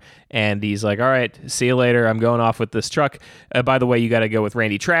there, and he's like, all right, see you later, I'm going off with this truck. By the way, you got to go with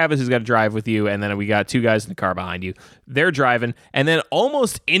Randy Travis, who's got to drive with you, and then we got two guys in the car behind you. They're driving, and then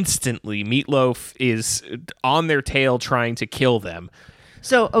almost instantly Meatloaf is on their tail trying to kill them.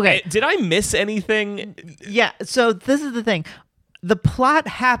 so okay. Did I miss anything? Yeah, so this is the thing. The plot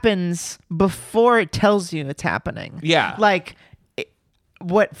happens before it tells you it's happening. Yeah. Like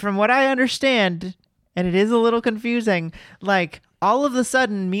from what I understand, and it is a little confusing, like all of a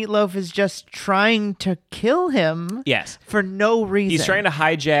sudden Meatloaf is just trying to kill him Yes. for no reason. He's trying to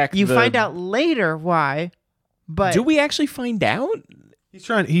hijack You the- find out later why, but Do we actually find out? He's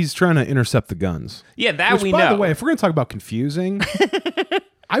trying to intercept the guns. Yeah, that Which, we by know. the way, if we're going to talk about confusing,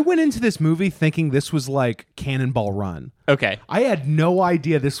 I went into this movie thinking this was like Cannonball Run. Okay. I had no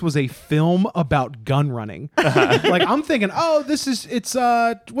idea this was a film about gun running. Like I'm thinking, oh, it's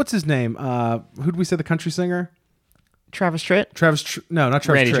what's his name? Who'd we say the country singer? Travis Tritt. No, not Travis.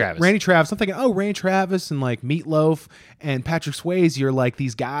 Randy Tritt. Travis. Randy Travis. I'm thinking, oh, Randy Travis and like Meatloaf and Patrick Swayze. You're like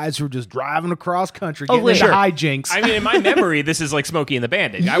these guys who are just driving across country, getting into sure. hijinks. I mean, in my memory, this is like Smokey and the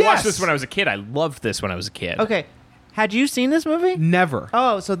Bandit. I watched Yes. this when I was a kid. I loved this when I was a kid. Okay. Had you seen this movie? Never.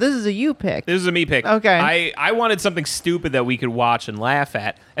 Oh, so this is a you pick. This is a me pick. Okay. I wanted something stupid that we could watch and laugh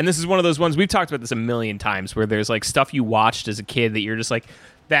at. And this is one of those ones, we've talked about this a million times, where there's like stuff you watched as a kid that you're just like,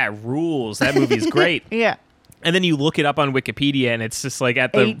 that rules. That movie is great. Yeah. And then you look it up on Wikipedia, and it's just like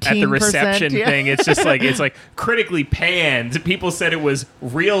at the 18%, reception yeah. thing, it's just like it's like critically panned. People said it was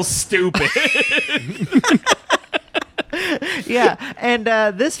real stupid. Yeah, and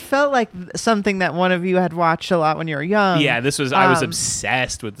this felt like something that one of you had watched a lot when you were young. Yeah, this was I was Um,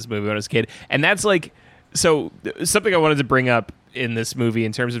 obsessed with this movie when I was a kid. And that's like so something I wanted to bring up in this movie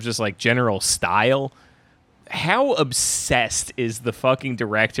in terms of just like general style. How obsessed is the fucking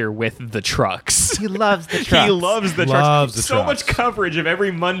director with the trucks? He loves the trucks. He loves the Loves trucks. the So trucks. much coverage of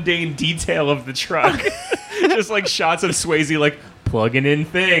every mundane detail of the truck. Just like shots of Swayze like plugging in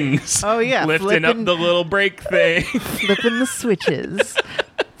things. Oh, yeah, Lifting flipping- up the little brake thing. flipping the switches.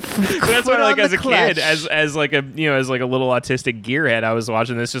 That's why, Foot like, on as the a kid, clutch. as like a as like a little autistic gearhead, I was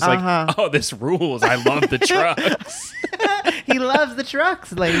watching this just Uh-huh. like, oh, this rules. I love the trucks. He loves the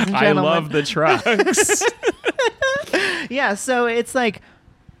trucks, ladies and I gentlemen. love the trucks. Yeah, so it's like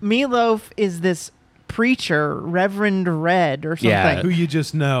Meatloaf is this preacher, Reverend Red or something. Yeah. Who you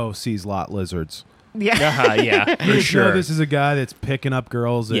just know sees lot lizards. Yeah. Yeah, for You just know sure. this is a guy that's picking up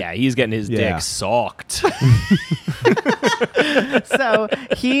girls. Yeah, he's getting his Yeah. dick socked. So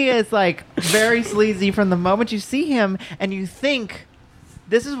he is like very sleazy from the moment you see him, and you think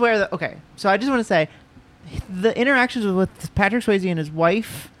this is where okay. So I just want to say the interactions with Patrick Swayze and his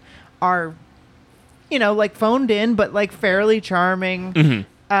wife are, like phoned in, but like fairly charming.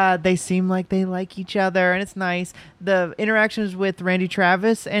 They seem like they like each other, and it's nice. The interactions with Randy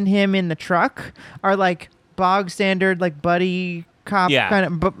Travis and him in the truck are like bog standard, like buddy cop Yeah. kind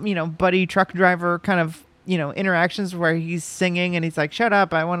of, buddy truck driver kind of, interactions where he's singing and he's like, "Shut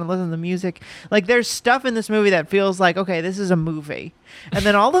up, I want to listen to the music." Like, there's stuff in this movie that feels like, okay, this is a movie, and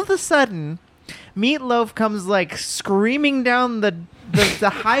then all of a sudden, Meatloaf comes like screaming down the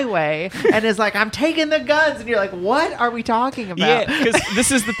highway and is like, "I'm taking the guns," and you're like, "What are we talking about?" Yeah, because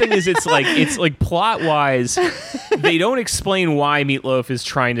this is the thing is it's like plot wise, they don't explain why Meatloaf is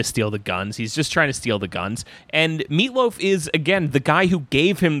trying to steal the guns. He's just trying to steal the guns, and Meatloaf is again the guy who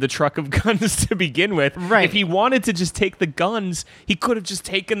gave him the truck of guns to begin with. Right. If he wanted to just take the guns, he could have just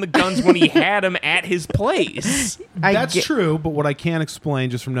taken the guns when he had them at his place. That's true, but what I can't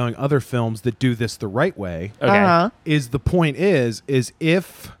explain just from knowing other films that do this the right way Okay. Uh-huh. is the point is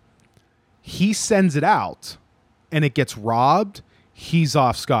if he sends it out and it gets robbed, he's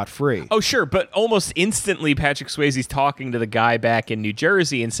off scot-free. Oh, sure, but almost instantly, Patrick Swayze's talking to the guy back in New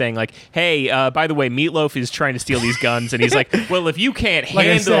Jersey and saying, like, "Hey, by the way, Meatloaf is trying to steal these guns," and he's like, "Well, if you can't Like I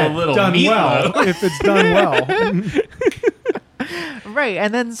handle said, a little done Meatloaf." well. If it's done well. Right.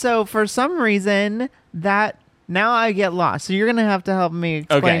 And then so for some reason that now I get lost. So you're going to have to help me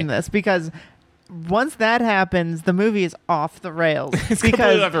explain Okay. this, because once that happens, the movie is off the rails. It's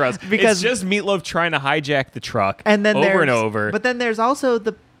completely off the rails. Because It's just Meatloaf trying to hijack the truck and then over and there's- over. But then there's also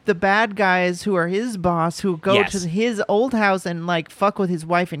the bad guys who are his boss who go Yes. to his old house and like fuck with his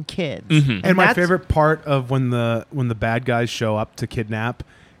wife and kids. And my that's- favorite part of when the bad guys show up to kidnap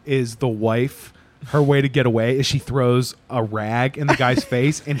is the wife. Her way to get away is she throws a rag in the guy's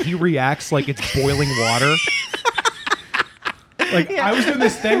face, and he reacts like it's boiling water. Like, I was doing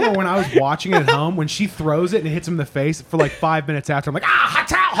this thing where when I was watching it at home, when she throws it and it hits him in the face, for like 5 minutes after, I'm like, hot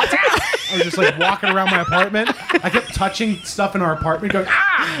towel, hot towel. I was just like walking around my apartment. I kept touching stuff in our apartment, going,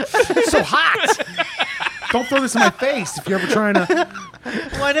 it's so hot. Don't throw this in my face if you're ever trying to.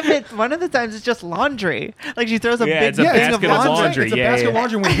 One of the times it's just laundry. Like she throws a Yeah, big it's a thing basket of of laundry. laundry. It's a Yeah, basket of yeah.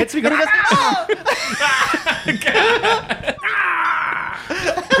 laundry. When it hits me, it goes,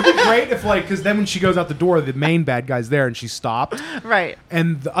 it'd be great if, like, because then when she goes out the door, the main bad guy's there and she's stopped, Right.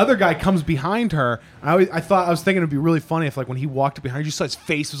 and the other guy comes behind her. I was thinking it'd be really funny if, like, when he walked up behind her, you saw his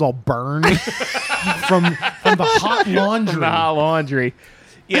face was all burned from the hot laundry. the hot laundry.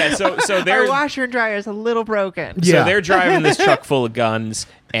 Yeah, so Our they're washer and dryer is a little broken. so Yeah. they're driving this truck full of guns,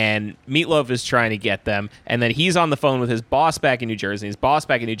 and Meatloaf is trying to get them, and then he's on the phone with his boss back in New Jersey. His boss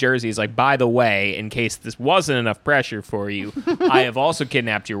back in New Jersey is like, "By the way, in case this wasn't enough pressure for you, I have also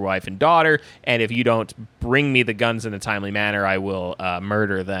kidnapped your wife and daughter, and if you don't bring me the guns in a timely manner, I will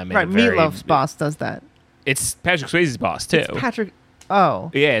murder them." in Right. a very- Meatloaf's boss does that. It's Patrick Swayze's boss too. Patrick.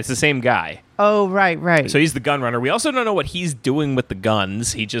 Oh. Yeah, it's the same guy. Oh, right. So he's the gun runner. We also don't know what he's doing with the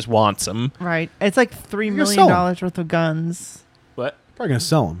guns. He just wants them. Right. It's like $3 gonna million sell 'em. worth of guns. What? Probably gonna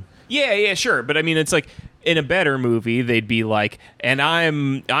sell him. Yeah, sure. But I mean, it's like in a better movie, they'd be like, "And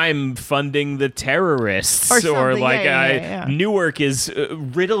I'm funding the terrorists," Or something. like, Yeah. "Newark is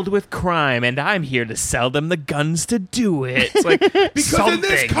riddled with crime, and I'm here to sell them the guns to do it." It's like Because something. in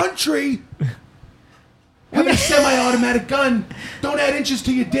this country, having a semi-automatic gun don't add inches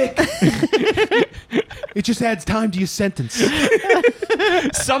to your dick. It just adds time to your sentence.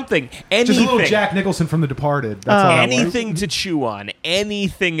 Something, Just anything. a little Jack Nicholson from The Departed. That's all that was. Anything to chew on,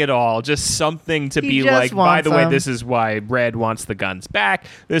 anything at all, just something to He be just like, by wants the way, them. this is why Red wants the guns back.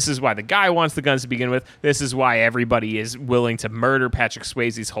 This is why the guy wants the guns to begin with. This is why everybody is willing to murder Patrick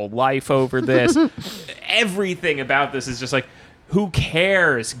Swayze's whole life over this. Everything about this is just like, who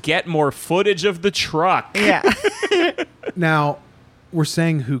cares? Get more footage of the truck. Yeah. Now, we're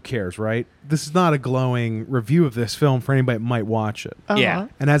saying who cares, right? This is not a glowing review of this film for anybody that might watch it. Yeah.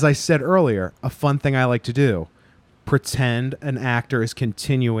 And as I said earlier, a fun thing I like to do, pretend an actor is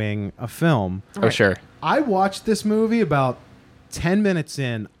continuing a film. Oh, sure. I watched this movie about 10 minutes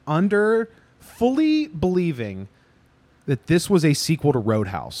in, fully believing that this was a sequel to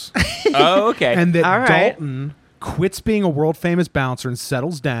Roadhouse. Oh, okay. And that All right. Dalton quits being a world famous bouncer and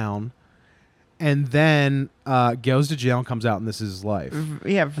settles down, and then goes to jail and comes out, and this is his life.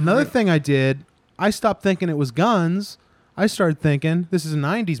 Yeah. Another thing I did, I stopped thinking it was guns. I started thinking, this is a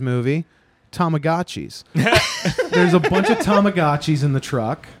 90s movie, Tamagotchis. There's a bunch of Tamagotchis in the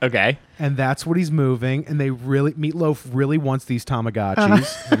truck, Okay. and that's what he's moving, and Meatloaf really wants these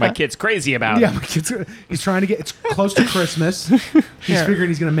Tamagotchis. My kid's crazy about Yeah, it. my kid's, he's trying to get, it's close to Christmas. He's Here. figuring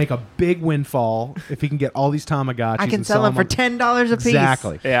he's going to make a big windfall if he can get all these Tamagotchis. I can and sell them for on- $10 a piece.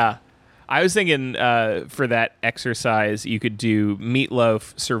 Exactly. Yeah. I was thinking for that exercise, you could do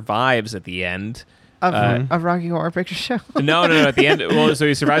Meatloaf survives at the end. Of Rocky Horror Picture Show. No. At the end, well, so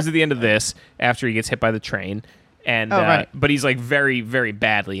he survives at the end of this after he gets hit by the train, and right. but he's like very, very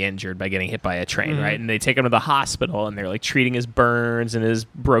badly injured by getting hit by a train, right? And they take him to the hospital, and they're like treating his burns and his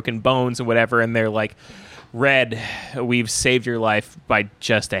broken bones and whatever, and they're like, "Red, we've saved your life by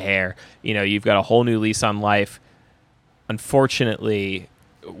just a hair. You know, you've got a whole new lease on life. Unfortunately,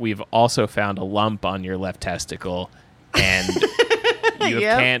 we've also found a lump on your left testicle, and you have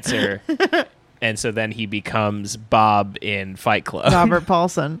Yep. cancer." And so then he becomes Bob in Fight Club. Robert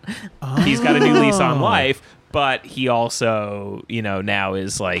Paulson. He's got a new lease on life, but he also, now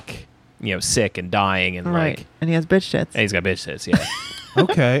is like, sick and dying and Right. like, And he has bitch tits. and he's got bitch tits, yeah.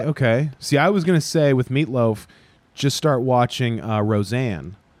 Okay. See, I was going to say with Meatloaf, just start watching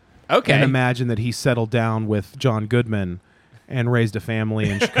Roseanne. Okay. And imagine that he settled down with John Goodman and raised a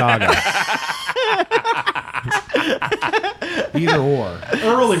family in Chicago. Either or.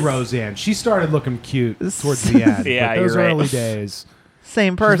 Early Roseanne. She started looking cute towards the end. Yeah, but those you're right. early days.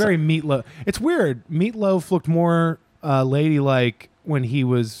 Same She's person. very Meatloaf. It's weird. Meatloaf looked more ladylike when he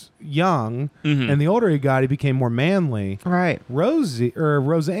was young, and the older he got, he became more manly. Right.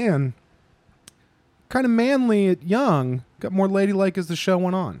 Roseanne, kind of manly at young, got more ladylike as the show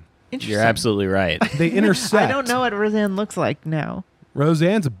went on. Interesting. You're absolutely right. They intersect. I don't know what Roseanne looks like now.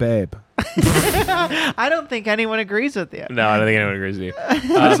 Roseanne's a babe. I don't think anyone agrees with you. No, I don't think anyone agrees with you.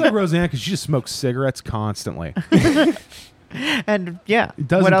 I just like Roseanne because she just smokes cigarettes constantly. And yeah, It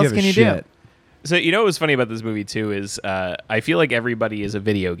doesn't what else give a can you shit. do? So, what was funny about this movie, too, is I feel like everybody is a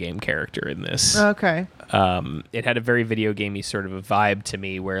video game character in this. Okay. It had a very video gamey sort of a vibe to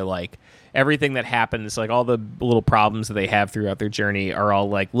me where, like, everything that happens, like, all the little problems that they have throughout their journey are all,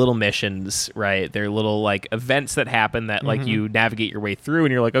 like, little missions, right? They're little, like, events that happen that, like, you navigate your way through,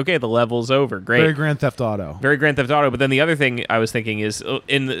 and you're like, okay, the level's over. Great. Very Grand Theft Auto. Very Grand Theft Auto. But then the other thing I was thinking is,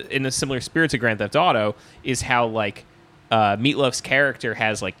 in a similar spirit to Grand Theft Auto, is how, like, Meatloaf's character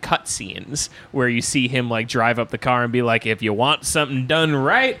has like cutscenes where you see him like drive up the car and be like, if you want something done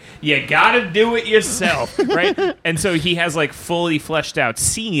right, you gotta do it yourself, right? And so he has like fully fleshed out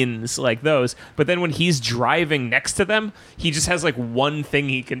scenes like those, but then when he's driving next to them, he just has like one thing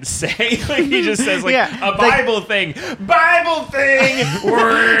he can say. Like he just says like Yeah, a Bible thing, God will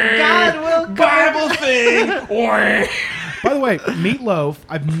come. Bible thing. By the way, Meatloaf,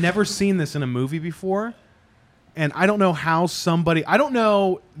 I've never seen this in a movie before. And I don't know how I don't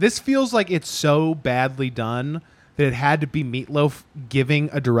know, this feels like it's so badly done that it had to be Meatloaf giving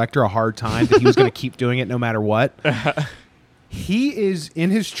a director a hard time that he was going to keep doing it no matter what. He is in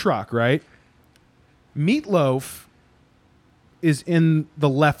his truck, right? Meatloaf is in the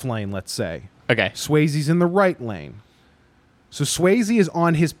left lane, let's say. Okay. Swayze's in the right lane. So Swayze is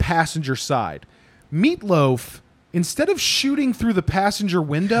on his passenger side. Meatloaf, instead of shooting through the passenger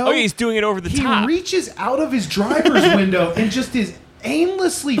window, Oh, he's doing it over the top. he reaches out of his driver's window and just is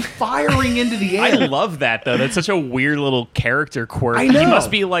aimlessly firing into the I air. love that though. That's such a weird little character quirk. I know. He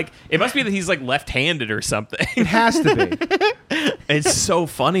must be like, it must be that he's like left-handed or something. It has to be. It's so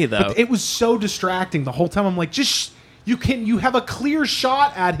funny though. It was so distracting the whole time. I'm like, you have a clear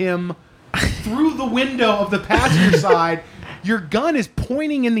shot at him through the window of the passenger side. Your gun is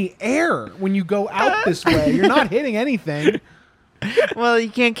pointing in the air when you go out this way. You're not hitting anything. Well, you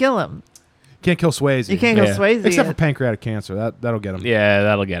can't kill him. Can't kill Swayze. You can't kill Yeah. Swayze. Except for pancreatic cancer. That'll get him. Yeah,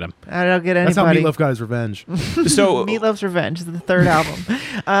 that'll get him. I don't get That's how anybody. Meatloaf got his revenge. So, Meatloaf's Revenge is the third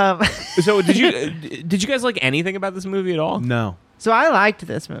album. so did you guys like anything about this movie at all? No. So I liked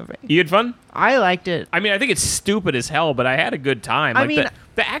this movie. You had fun? I liked it. I mean, I think it's stupid as hell, but I had a good time. I Like mean-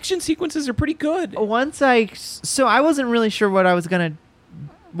 the action sequences are pretty good. Once I wasn't really sure what I was getting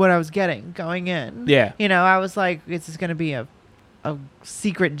going in. Yeah. I was like, this is gonna be a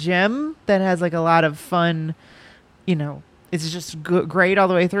secret gem that has like a lot of fun. It's just great all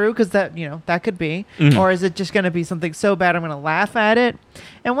the way through because that could be, or is it just gonna be something so bad I'm gonna laugh at it?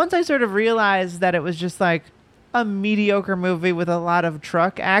 And once I sort of realized that it was just like a mediocre movie with a lot of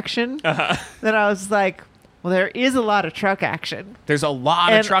truck action, then I was like, well, there is a lot of truck action. There's a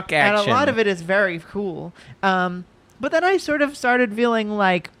lot of truck action. And a lot of it is very cool. But then I sort of started feeling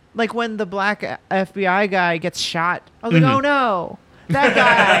like when the black FBI guy gets shot, I was like, oh no. that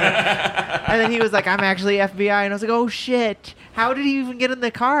guy. And then he was like, I'm actually FBI. And I was like, oh, shit. How did he even get in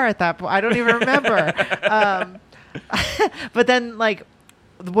the car at that point? I don't even remember. But then, like,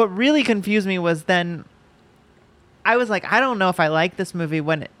 what really confused me was then I was like, I don't know if I like this movie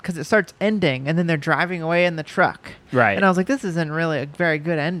because it starts ending and then they're driving away in the truck. Right. And I was like, this isn't really a very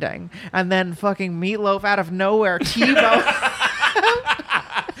good ending. And then fucking Meatloaf out of nowhere, Tebow.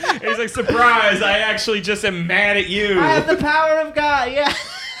 He's like, surprise, I actually just am mad at you. I have the power of God. Yeah.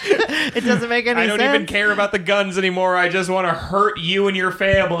 It doesn't make any sense. I don't even care about the guns anymore. I just want to hurt you and your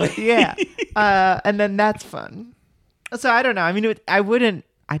family. Yeah. And then that's fun. So I don't know. I mean,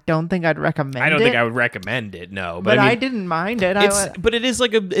 I don't think I'd recommend it. I don't think I would recommend it, no. But I mean, I didn't mind it. But it is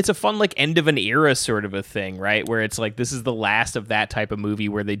like it's a fun like end of an era sort of a thing, right? Where it's like this is the last of that type of movie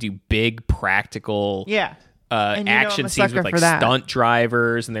where they do big practical yeah. And action I'm a scenes sucker with for like that. stunt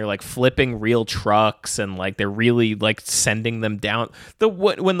drivers and they're like flipping real trucks and like they're really like sending them down.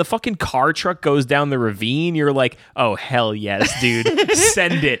 When the fucking car truck goes down the ravine, you're like, oh hell yes, dude,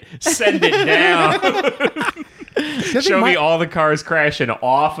 send it down. Show me all the cars crashing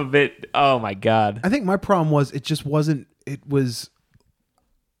off of it. Oh my god. I think my problem was it just wasn't. It was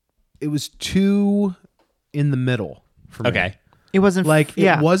too in the middle for me. Okay. It wasn't Like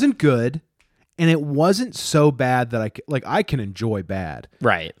yeah. it wasn't good, and it wasn't I can enjoy bad.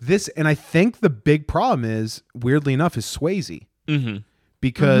 Right. This, and I think the big problem is, weirdly enough, is Swayze. Mm-hmm.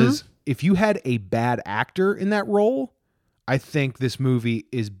 Because if you had a bad actor in that role, I think this movie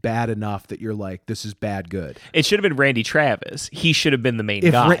is bad enough that you're like, this is bad good. It should have been Randy Travis. He should have been the main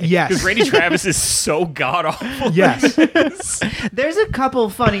If guy. yes. Because Randy Travis is so god awful. Yes. There's a couple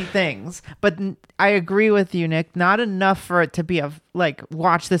funny things, but I agree with you, Nick. Not enough for it to be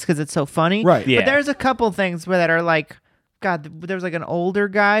watch this because it's so funny. Right. Yeah. But there's a couple things that are like, God, there's like an older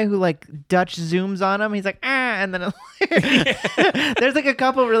guy who like Dutch zooms on him. He's like, and then there's like a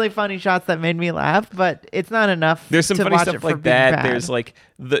couple really funny shots that made me laugh, but it's not enough. There's some to funny watch stuff it for like being that. bad. There's like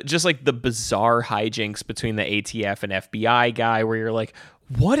the bizarre hijinks between the ATF and FBI guy where you're like,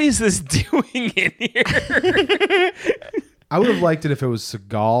 what is this doing in here? I would have liked it if it was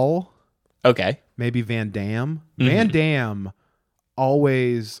Seagal, Okay. maybe Van Damme. Van Damme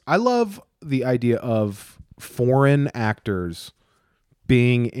always. I love the idea of foreign actors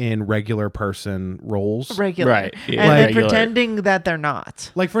being in regular person roles. regular, Right. Yeah. and then Regular. pretending that they're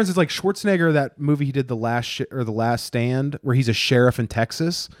not. Like, for instance, like Schwarzenegger, that movie he did, The Last Stand, where he's a sheriff in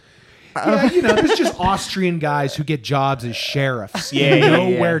Texas. Yeah, there's just Austrian guys who get jobs as sheriffs in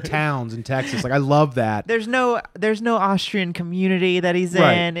nowhere towns in Texas. Like, I love that. There's no Austrian community that he's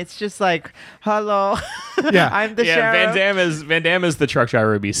Right. in. It's just like, hello, Yeah. I'm the Yeah, sheriff. Van Damme is the truck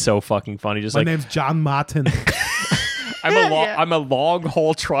driver would be so fucking funny. Just My like name's John Martin. I'm a long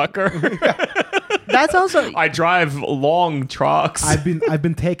haul trucker. That's also I drive long trucks. I've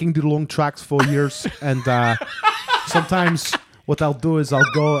been taking the long tracks for years, and sometimes what I'll do is I'll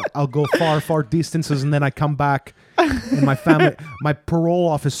go far distances, and then I come back, and my parole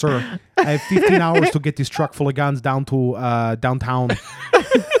officer, I have 15 hours to get this truck full of guns down to downtown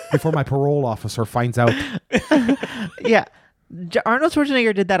before my parole officer finds out. yeah. Arnold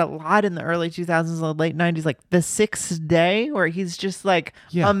Schwarzenegger did that a lot in the early 2000s and the late 90s, like The Sixth Day, where he's just like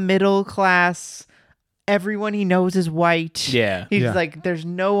a middle class. Everyone he knows is white. Yeah. He's Yeah. like, there's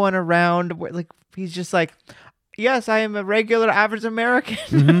no one around. Like, he's just like, yes, I am a regular average American.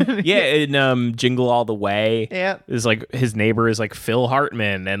 Yeah, in Jingle All the Way. Yeah. Is like his neighbor is like Phil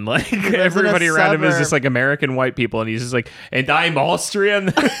Hartman, and like in a everybody around him is suburb. just like American white people, and he's just like, and I'm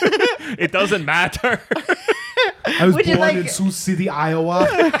Austrian. It doesn't matter. I was Which is born like- in Sioux City, Iowa.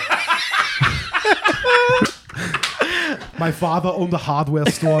 My father owned a hardware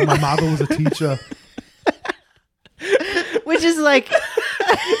store. My mother was a teacher. Which is like,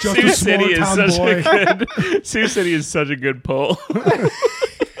 Just Sioux a small City is town such boy. a good. Sioux City is such a good pull.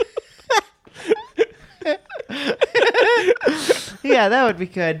 yeah, that would be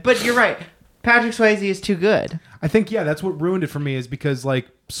good. But you're right. Patrick Swayze is too good. I think that's what ruined it for me, is because like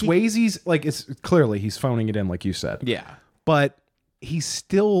Swayze's like, it's clearly he's phoning it in, like you said. Yeah. But he's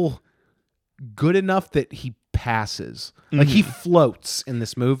still good enough that he passes. Like, he floats in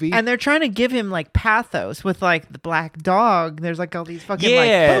this movie. And they're trying to give him like pathos with like the black dog. There's like all these fucking By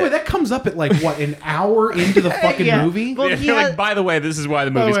Yeah. the way, that comes up at like what, an hour into the fucking Yeah. movie? Well, Yeah, he you're has- like, by the way, this is why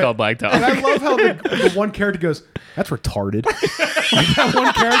the By the movie's way, called Black Dog. And I love how the one character goes, that's retarded. Like, that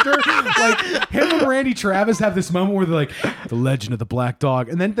one character, like him and Randy Travis have this moment where they're like, the legend of the black dog.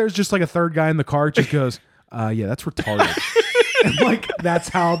 And then there's just like a third guy in the car just goes, yeah, that's retarded. And like, that's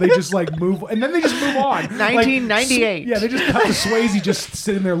how they just like move. And then they just move on. 1998. Like, yeah, they just cut to Swayze just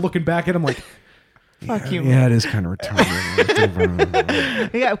sitting there looking back at him like, Fuck you. Yeah, it is kind of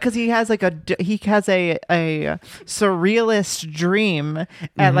retarded. Yeah, because he has like a surrealist dream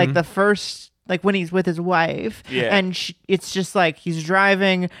at like the first. Like when he's with his wife, and it's just like he's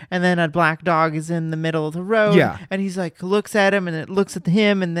driving, and then a black dog is in the middle of the road, and he's like looks at him, and it looks at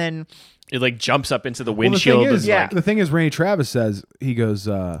him, and then It like jumps up into the Well, windshield. the thing is, Randy Travis says, he goes,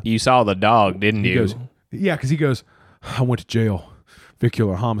 You saw the dog, didn't you? goes, yeah, because he goes, I went to jail,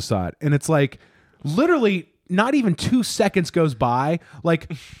 vehicular homicide, and it's like literally not even 2 seconds goes by,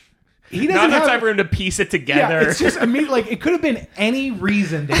 like. He doesn't Not enough have time for him to piece it together. Yeah, it's just like it could have been any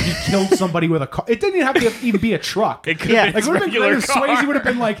reason that he killed somebody with a car. It didn't even have to even be a truck. It could have Like been it would a have been regular great if car. Swayze would have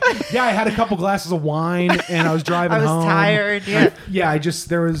been like, yeah, I had a couple glasses of wine and I was driving I was home. tired. Yeah.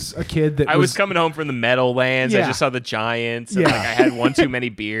 There was a kid that I was coming home from the Meadowlands. I Yeah. just saw the Giants. And Yeah. like I had one too many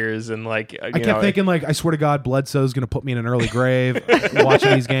beers, and like I kept thinking, like, I swear to God, Bledsoe's going to put me in an early grave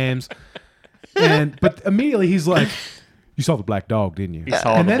watching these games. But immediately he's like, you saw the black dog, didn't you?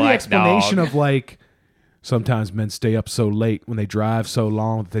 saw And the then the black explanation dog. of like, sometimes men stay up so late when they drive so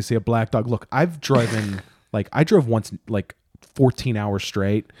long that they see a black dog. Look, I drove once like 14 hours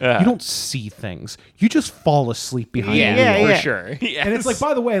straight. You don't see things. You just fall asleep behind the wheel. for sure. Yes. And it's like,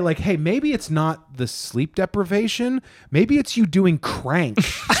 by the way, like, hey, maybe it's not the sleep deprivation. Maybe it's you doing crank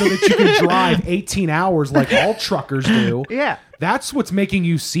so that you can drive 18 hours like all truckers do. Yeah. That's what's making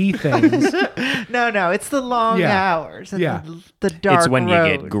you see things. No, it's the long Yeah. hours and Yeah. the dark it's when you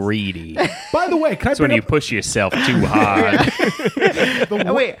roads. get greedy. By the way, can I It's when bring you up push yourself too hard.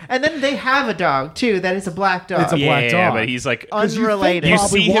 Oh, wait, and then they have a dog too. That is a black dog. It's a black yeah, dog. but he's like Unrelated. You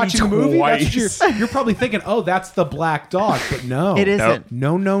probably see him watching the movie? That's what twice. you're probably thinking, oh, that's the black dog. But no. It isn't.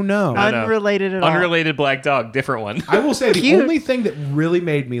 No. No. Unrelated at all. Unrelated black dog, different one. I will say the Cute. only thing that really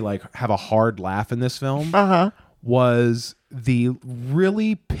made me like have a hard laugh in this film Uh-huh. was the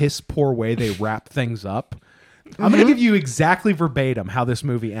really piss poor way they wrap things up. I'm going to give you exactly verbatim how this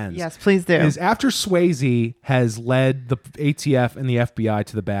movie ends. Yes, please do. Is after Swayze has led the ATF and the FBI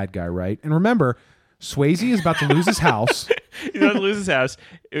to the bad guy, right? And remember, Swayze is about to lose his house. He's going to lose his house.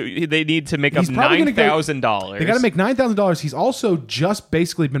 They need to make He's up probably gonna go- $9,000. They got to make $9,000. He's also just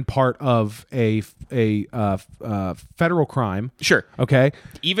basically been part of a federal crime. Sure. Okay.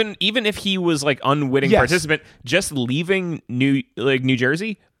 Even if he was like unwitting Yes. participant, just leaving New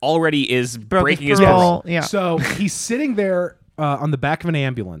Jersey already is breaking his parole. parole. Yeah. So he's sitting there on the back of an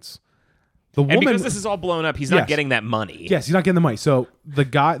ambulance. The And woman, because this is all blown up, he's not Yes. getting that money. yes, he's not getting the money. So the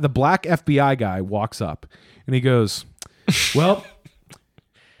black FBI guy walks up and he goes, "Well,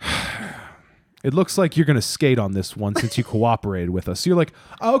 it looks like you're going to skate on this one since you cooperated with us." So you're like,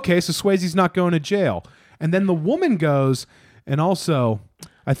 oh, okay, so Swayze's not going to jail. And then the woman goes, and also,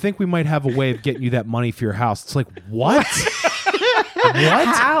 I think we might have a way of getting you that money for your house. It's like, what? What?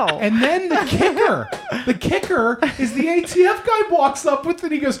 How? And then the kicker is the ATF guy walks up with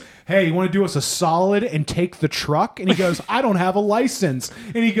it. He goes, "Hey, you want to do us a solid and take the truck?" And he goes, "I don't have a license."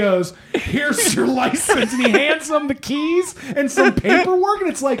 And he goes, "Here's your license." And he hands them the keys and some paperwork. And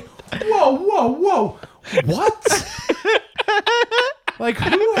it's like, whoa. What? Like,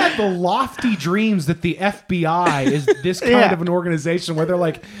 who had the lofty dreams that the FBI is this kind Yeah. of an organization where they're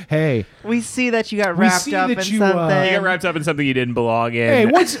like, hey, We see that you got We wrapped see up that in you, something. You got wrapped up in something you didn't belong in. hey,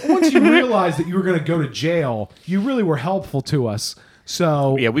 once you realized that you were going to go to jail, you really were helpful to us.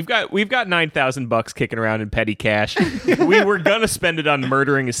 So Yeah, we've got $9,000 kicking around in petty cash. We were gonna spend it on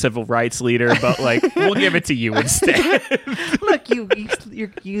murdering a civil rights leader, but like we'll give it to you instead. Look,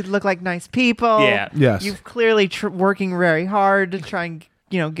 you look like nice people. Yeah. Yes. You've clearly working very hard to try and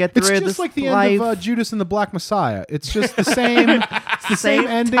get through it's this just like the life. end of Judas and the Black Messiah. It's just the same. It's the same Same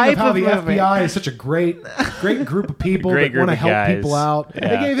ending type of how of the movie. FBI is such a great group of people Great that want to group of help guys. people out. Yeah.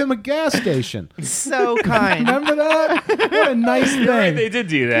 They gave him a gas station. So kind. Remember that? What a nice thing. Right, they did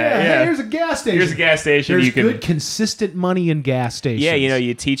do that. Hey, Yeah. here's a gas station. Here's a gas station. There's You can. good, consistent money in gas stations. Yeah,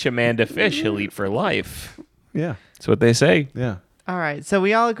 you teach a man to fish, he'll eat for life. Yeah. That's what they say. Yeah. All right, so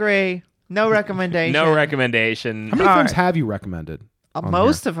we all agree. No recommendation. No recommendation. How many All films right. have you recommended?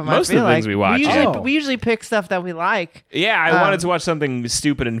 Most of them. Most I of feel the things like. we watch, usually, yeah. we usually pick stuff that we like. Yeah, I wanted to watch something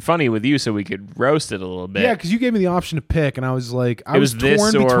stupid and funny with you so we could roast it a little bit. Yeah, because you gave me the option to pick, and I was like, I It was was this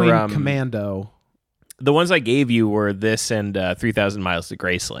torn or, between Commando. The ones I gave you were this and 3,000 Miles to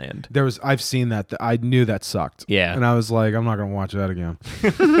Graceland. I've seen that. I knew that sucked. Yeah. And I was like, I'm not going to watch that again.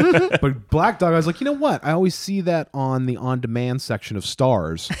 But Black Dog, I was like, you know what? I always see that on the on-demand section of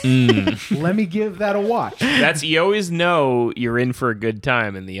Stars. Let me give that a watch. You always know you're in for a good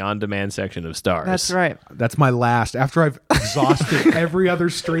time in the on-demand section of Stars. That's right. That's my last. After I've exhausted every other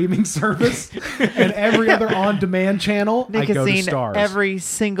streaming service and every other on-demand channel, Nick I has go to seen Stars. every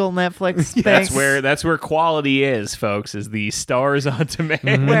single Netflix thing. That's where quality is, folks. Is the Stars on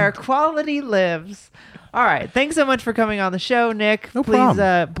demand. Where quality lives. All right. Thanks so much for coming on the show, Nick. No Please,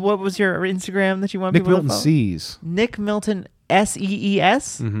 problem. what was your Instagram that you want Nick people Milton to follow? Sees. Nick Milton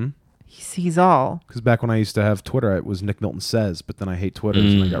SEES. Mm-hmm. He sees all. Because back when I used to have Twitter, it was Nick Milton Says, but then I hate Twitter,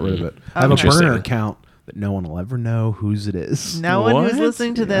 so I got rid of it. I have a Interesting. burner account that no one will ever know whose it is. No one who's What?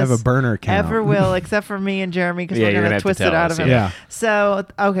 listening to I this have a burner account. ever will, except for me and Jeremy, because Yeah, we're you're going gonna to have to twist it tell out us, of him. yeah. So,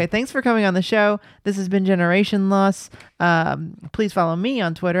 okay, thanks for coming on the show. This has been Generation Loss. Please follow me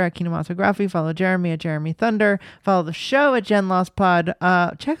on Twitter at Kinematography. Follow Jeremy at Jeremy Thunder. Follow the show at Gen Loss Pod.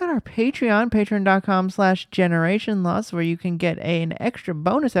 Check out our Patreon, patreon.com/Generation Loss, where you can get an extra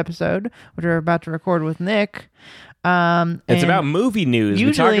bonus episode, which we're about to record with Nick. It's And about movie news. We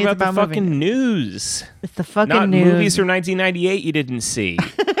usually talk it's about the about movie fucking news. It's the fucking Not news. movies from 1998 you didn't see.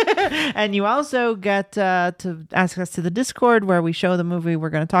 And you also get to access to the Discord where we show the movie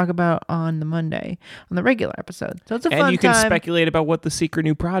we're going to talk about on the Monday, on the regular episode. So it's a fun And you can time. speculate about what the secret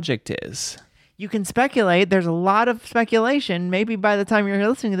new project is. You can speculate. There's a lot of speculation. Maybe by the time you're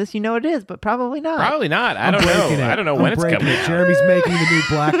listening to this, you know what it is, but probably not. Probably not. I don't Breaking know. it. I don't know I'm when it's breaking coming it. out. Jeremy's making the new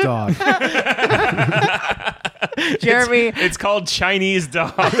Black Dog. Jeremy It's called Chinese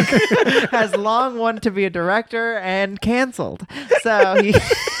Dog. has long wanted to be a director and canceled. So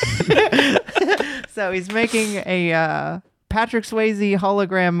he's making a Patrick Swayze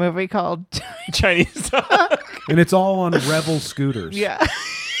hologram movie called Chinese Dog. And it's all on Revel scooters. Yeah.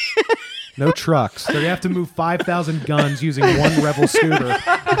 No trucks. They have to move 5,000 guns using one Revel scooter.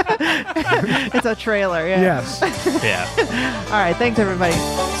 It's a trailer. Yeah. Yes. Yeah. All right. Thanks, everybody.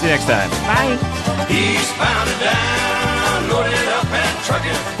 See you next time. Bye. Eastbound and down, loaded up and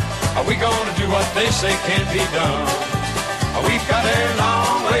trucking. Are we gonna do what they say can't be done? We've got a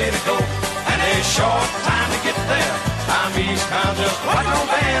long way to go and a short time to get there. I'm eastbound, just watch no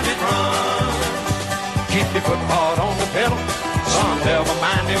bandit run. Keep your foot hard on the pedal, son, never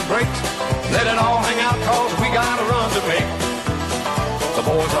mind them brakes. Let it all hang out, cause we got a run to make. The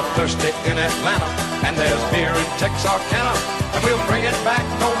boys are thirsty in Atlanta, and there's beer in Texarkana, and we'll bring it back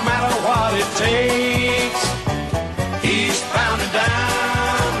no matter what it takes. Eastbound and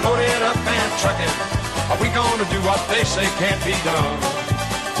down, loaded up and trucking. Are we gonna do what they say can't be done?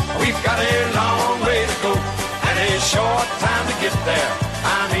 We've got a long way to go, and a short time to get there.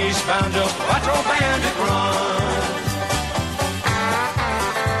 I'm eastbound, just watch your back.